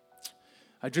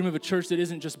 I dream of a church that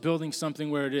isn't just building something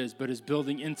where it is, but is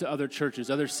building into other churches,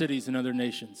 other cities, and other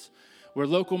nations, where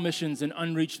local missions and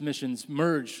unreached missions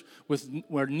merge with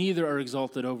where neither are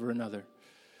exalted over another.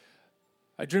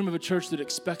 I dream of a church that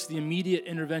expects the immediate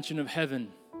intervention of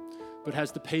heaven, but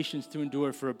has the patience to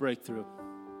endure for a breakthrough.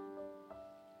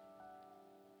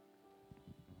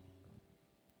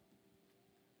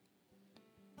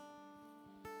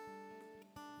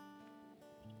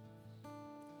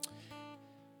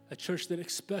 A church that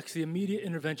expects the immediate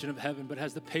intervention of heaven, but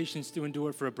has the patience to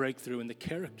endure for a breakthrough and the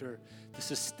character to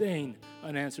sustain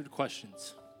unanswered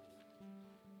questions.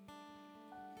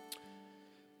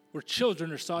 Where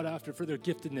children are sought after for their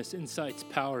giftedness, insights,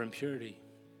 power, and purity.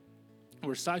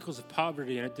 Where cycles of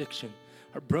poverty and addiction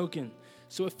are broken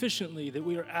so efficiently that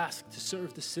we are asked to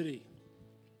serve the city.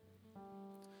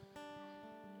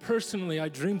 Personally, I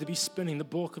dream to be spending the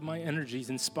bulk of my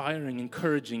energies inspiring,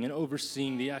 encouraging, and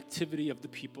overseeing the activity of the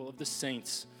people, of the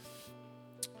saints,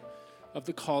 of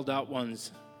the called out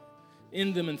ones,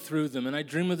 in them and through them. And I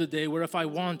dream of the day where if I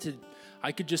wanted,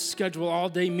 I could just schedule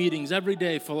all-day meetings every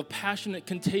day full of passionate,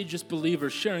 contagious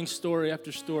believers sharing story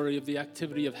after story of the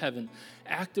activity of heaven,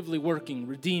 actively working,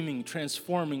 redeeming,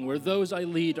 transforming, where those I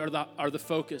lead are the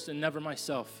focus and never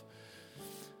myself.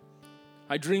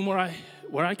 I dream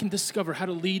where I can discover how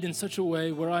to lead in such a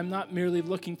way where I'm not merely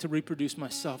looking to reproduce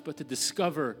myself, but to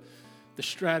discover the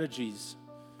strategies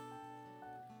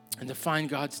and to find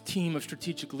God's team of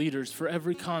strategic leaders for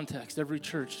every context, every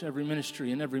church, every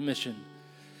ministry, and every mission,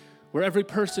 where every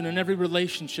person and every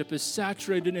relationship is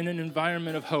saturated in an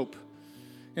environment of hope,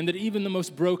 and that even the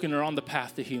most broken are on the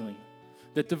path to healing,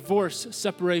 that divorce,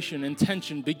 separation, and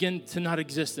tension begin to not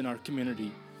exist in our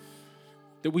community,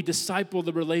 that we disciple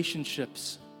the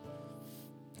relationships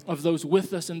of those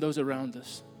with us and those around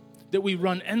us, that we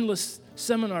run endless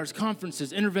seminars,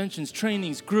 conferences, interventions,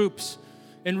 trainings, groups,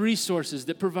 and resources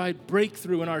that provide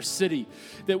breakthrough in our city,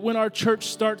 that when our church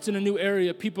starts in a new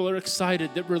area, people are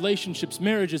excited that relationships,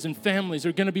 marriages, and families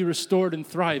are going to be restored and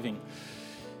thriving.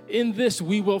 In this,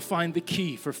 we will find the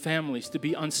key for families to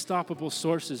be unstoppable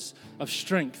sources of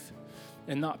strength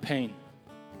and not pain.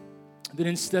 That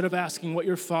instead of asking what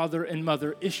your father and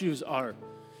mother issues are,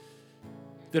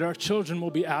 that our children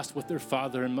will be asked what their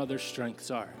father and mother's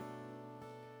strengths are.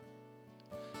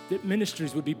 That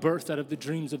ministries would be birthed out of the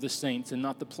dreams of the saints and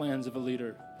not the plans of a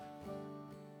leader.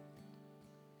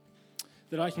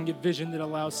 That I can give vision that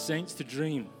allows saints to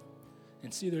dream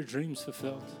and see their dreams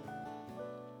fulfilled.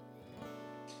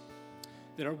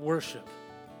 That our worship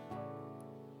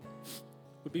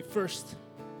would be first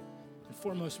and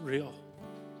foremost real.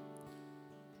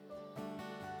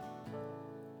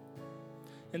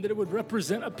 And that it would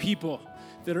represent a people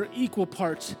that are equal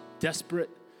parts desperate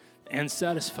and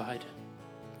satisfied,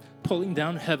 pulling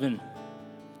down heaven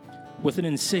with an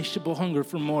insatiable hunger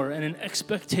for more and an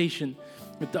expectation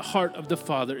that the heart of the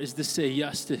Father is to say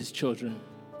yes to his children.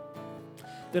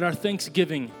 That our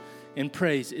thanksgiving and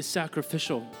praise is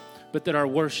sacrificial, but that our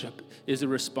worship is a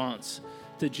response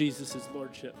to Jesus'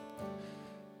 lordship.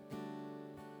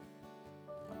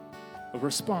 A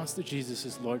response to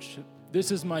Jesus' lordship. This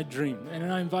is my dream,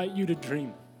 and I invite you to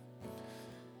dream.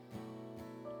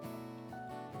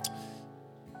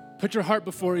 Put your heart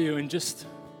before you and just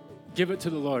give it to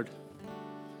the Lord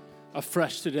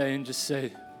afresh today and just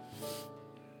say,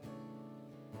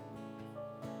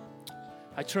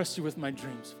 I trust you with my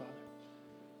dreams, Father.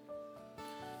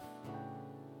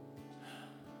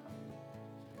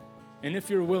 And if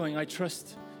you're willing, I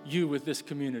trust you with this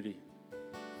community.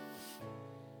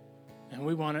 And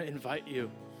we want to invite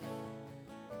you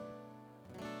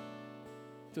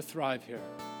to thrive here,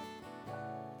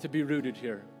 to be rooted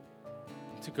here,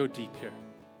 to go deep here.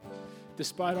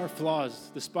 Despite our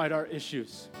flaws, despite our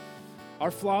issues.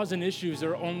 Our flaws and issues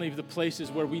are only the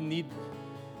places where we need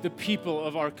the people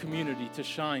of our community to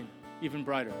shine even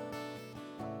brighter.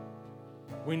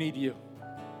 We need you.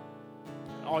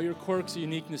 All your quirks,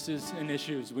 uniquenesses, and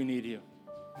issues, we need you.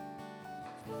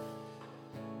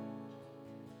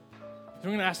 We're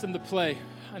going to ask them to play.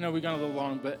 I know we got a little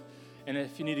long, and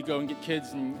if you need to go and get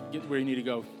kids and get where you need to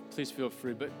go, please feel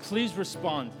free. But please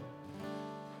respond.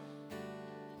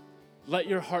 Let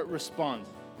your heart respond.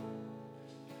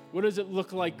 What does it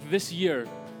look like this year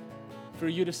for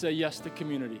you to say yes to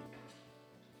community?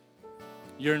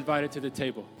 You're invited to the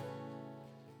table.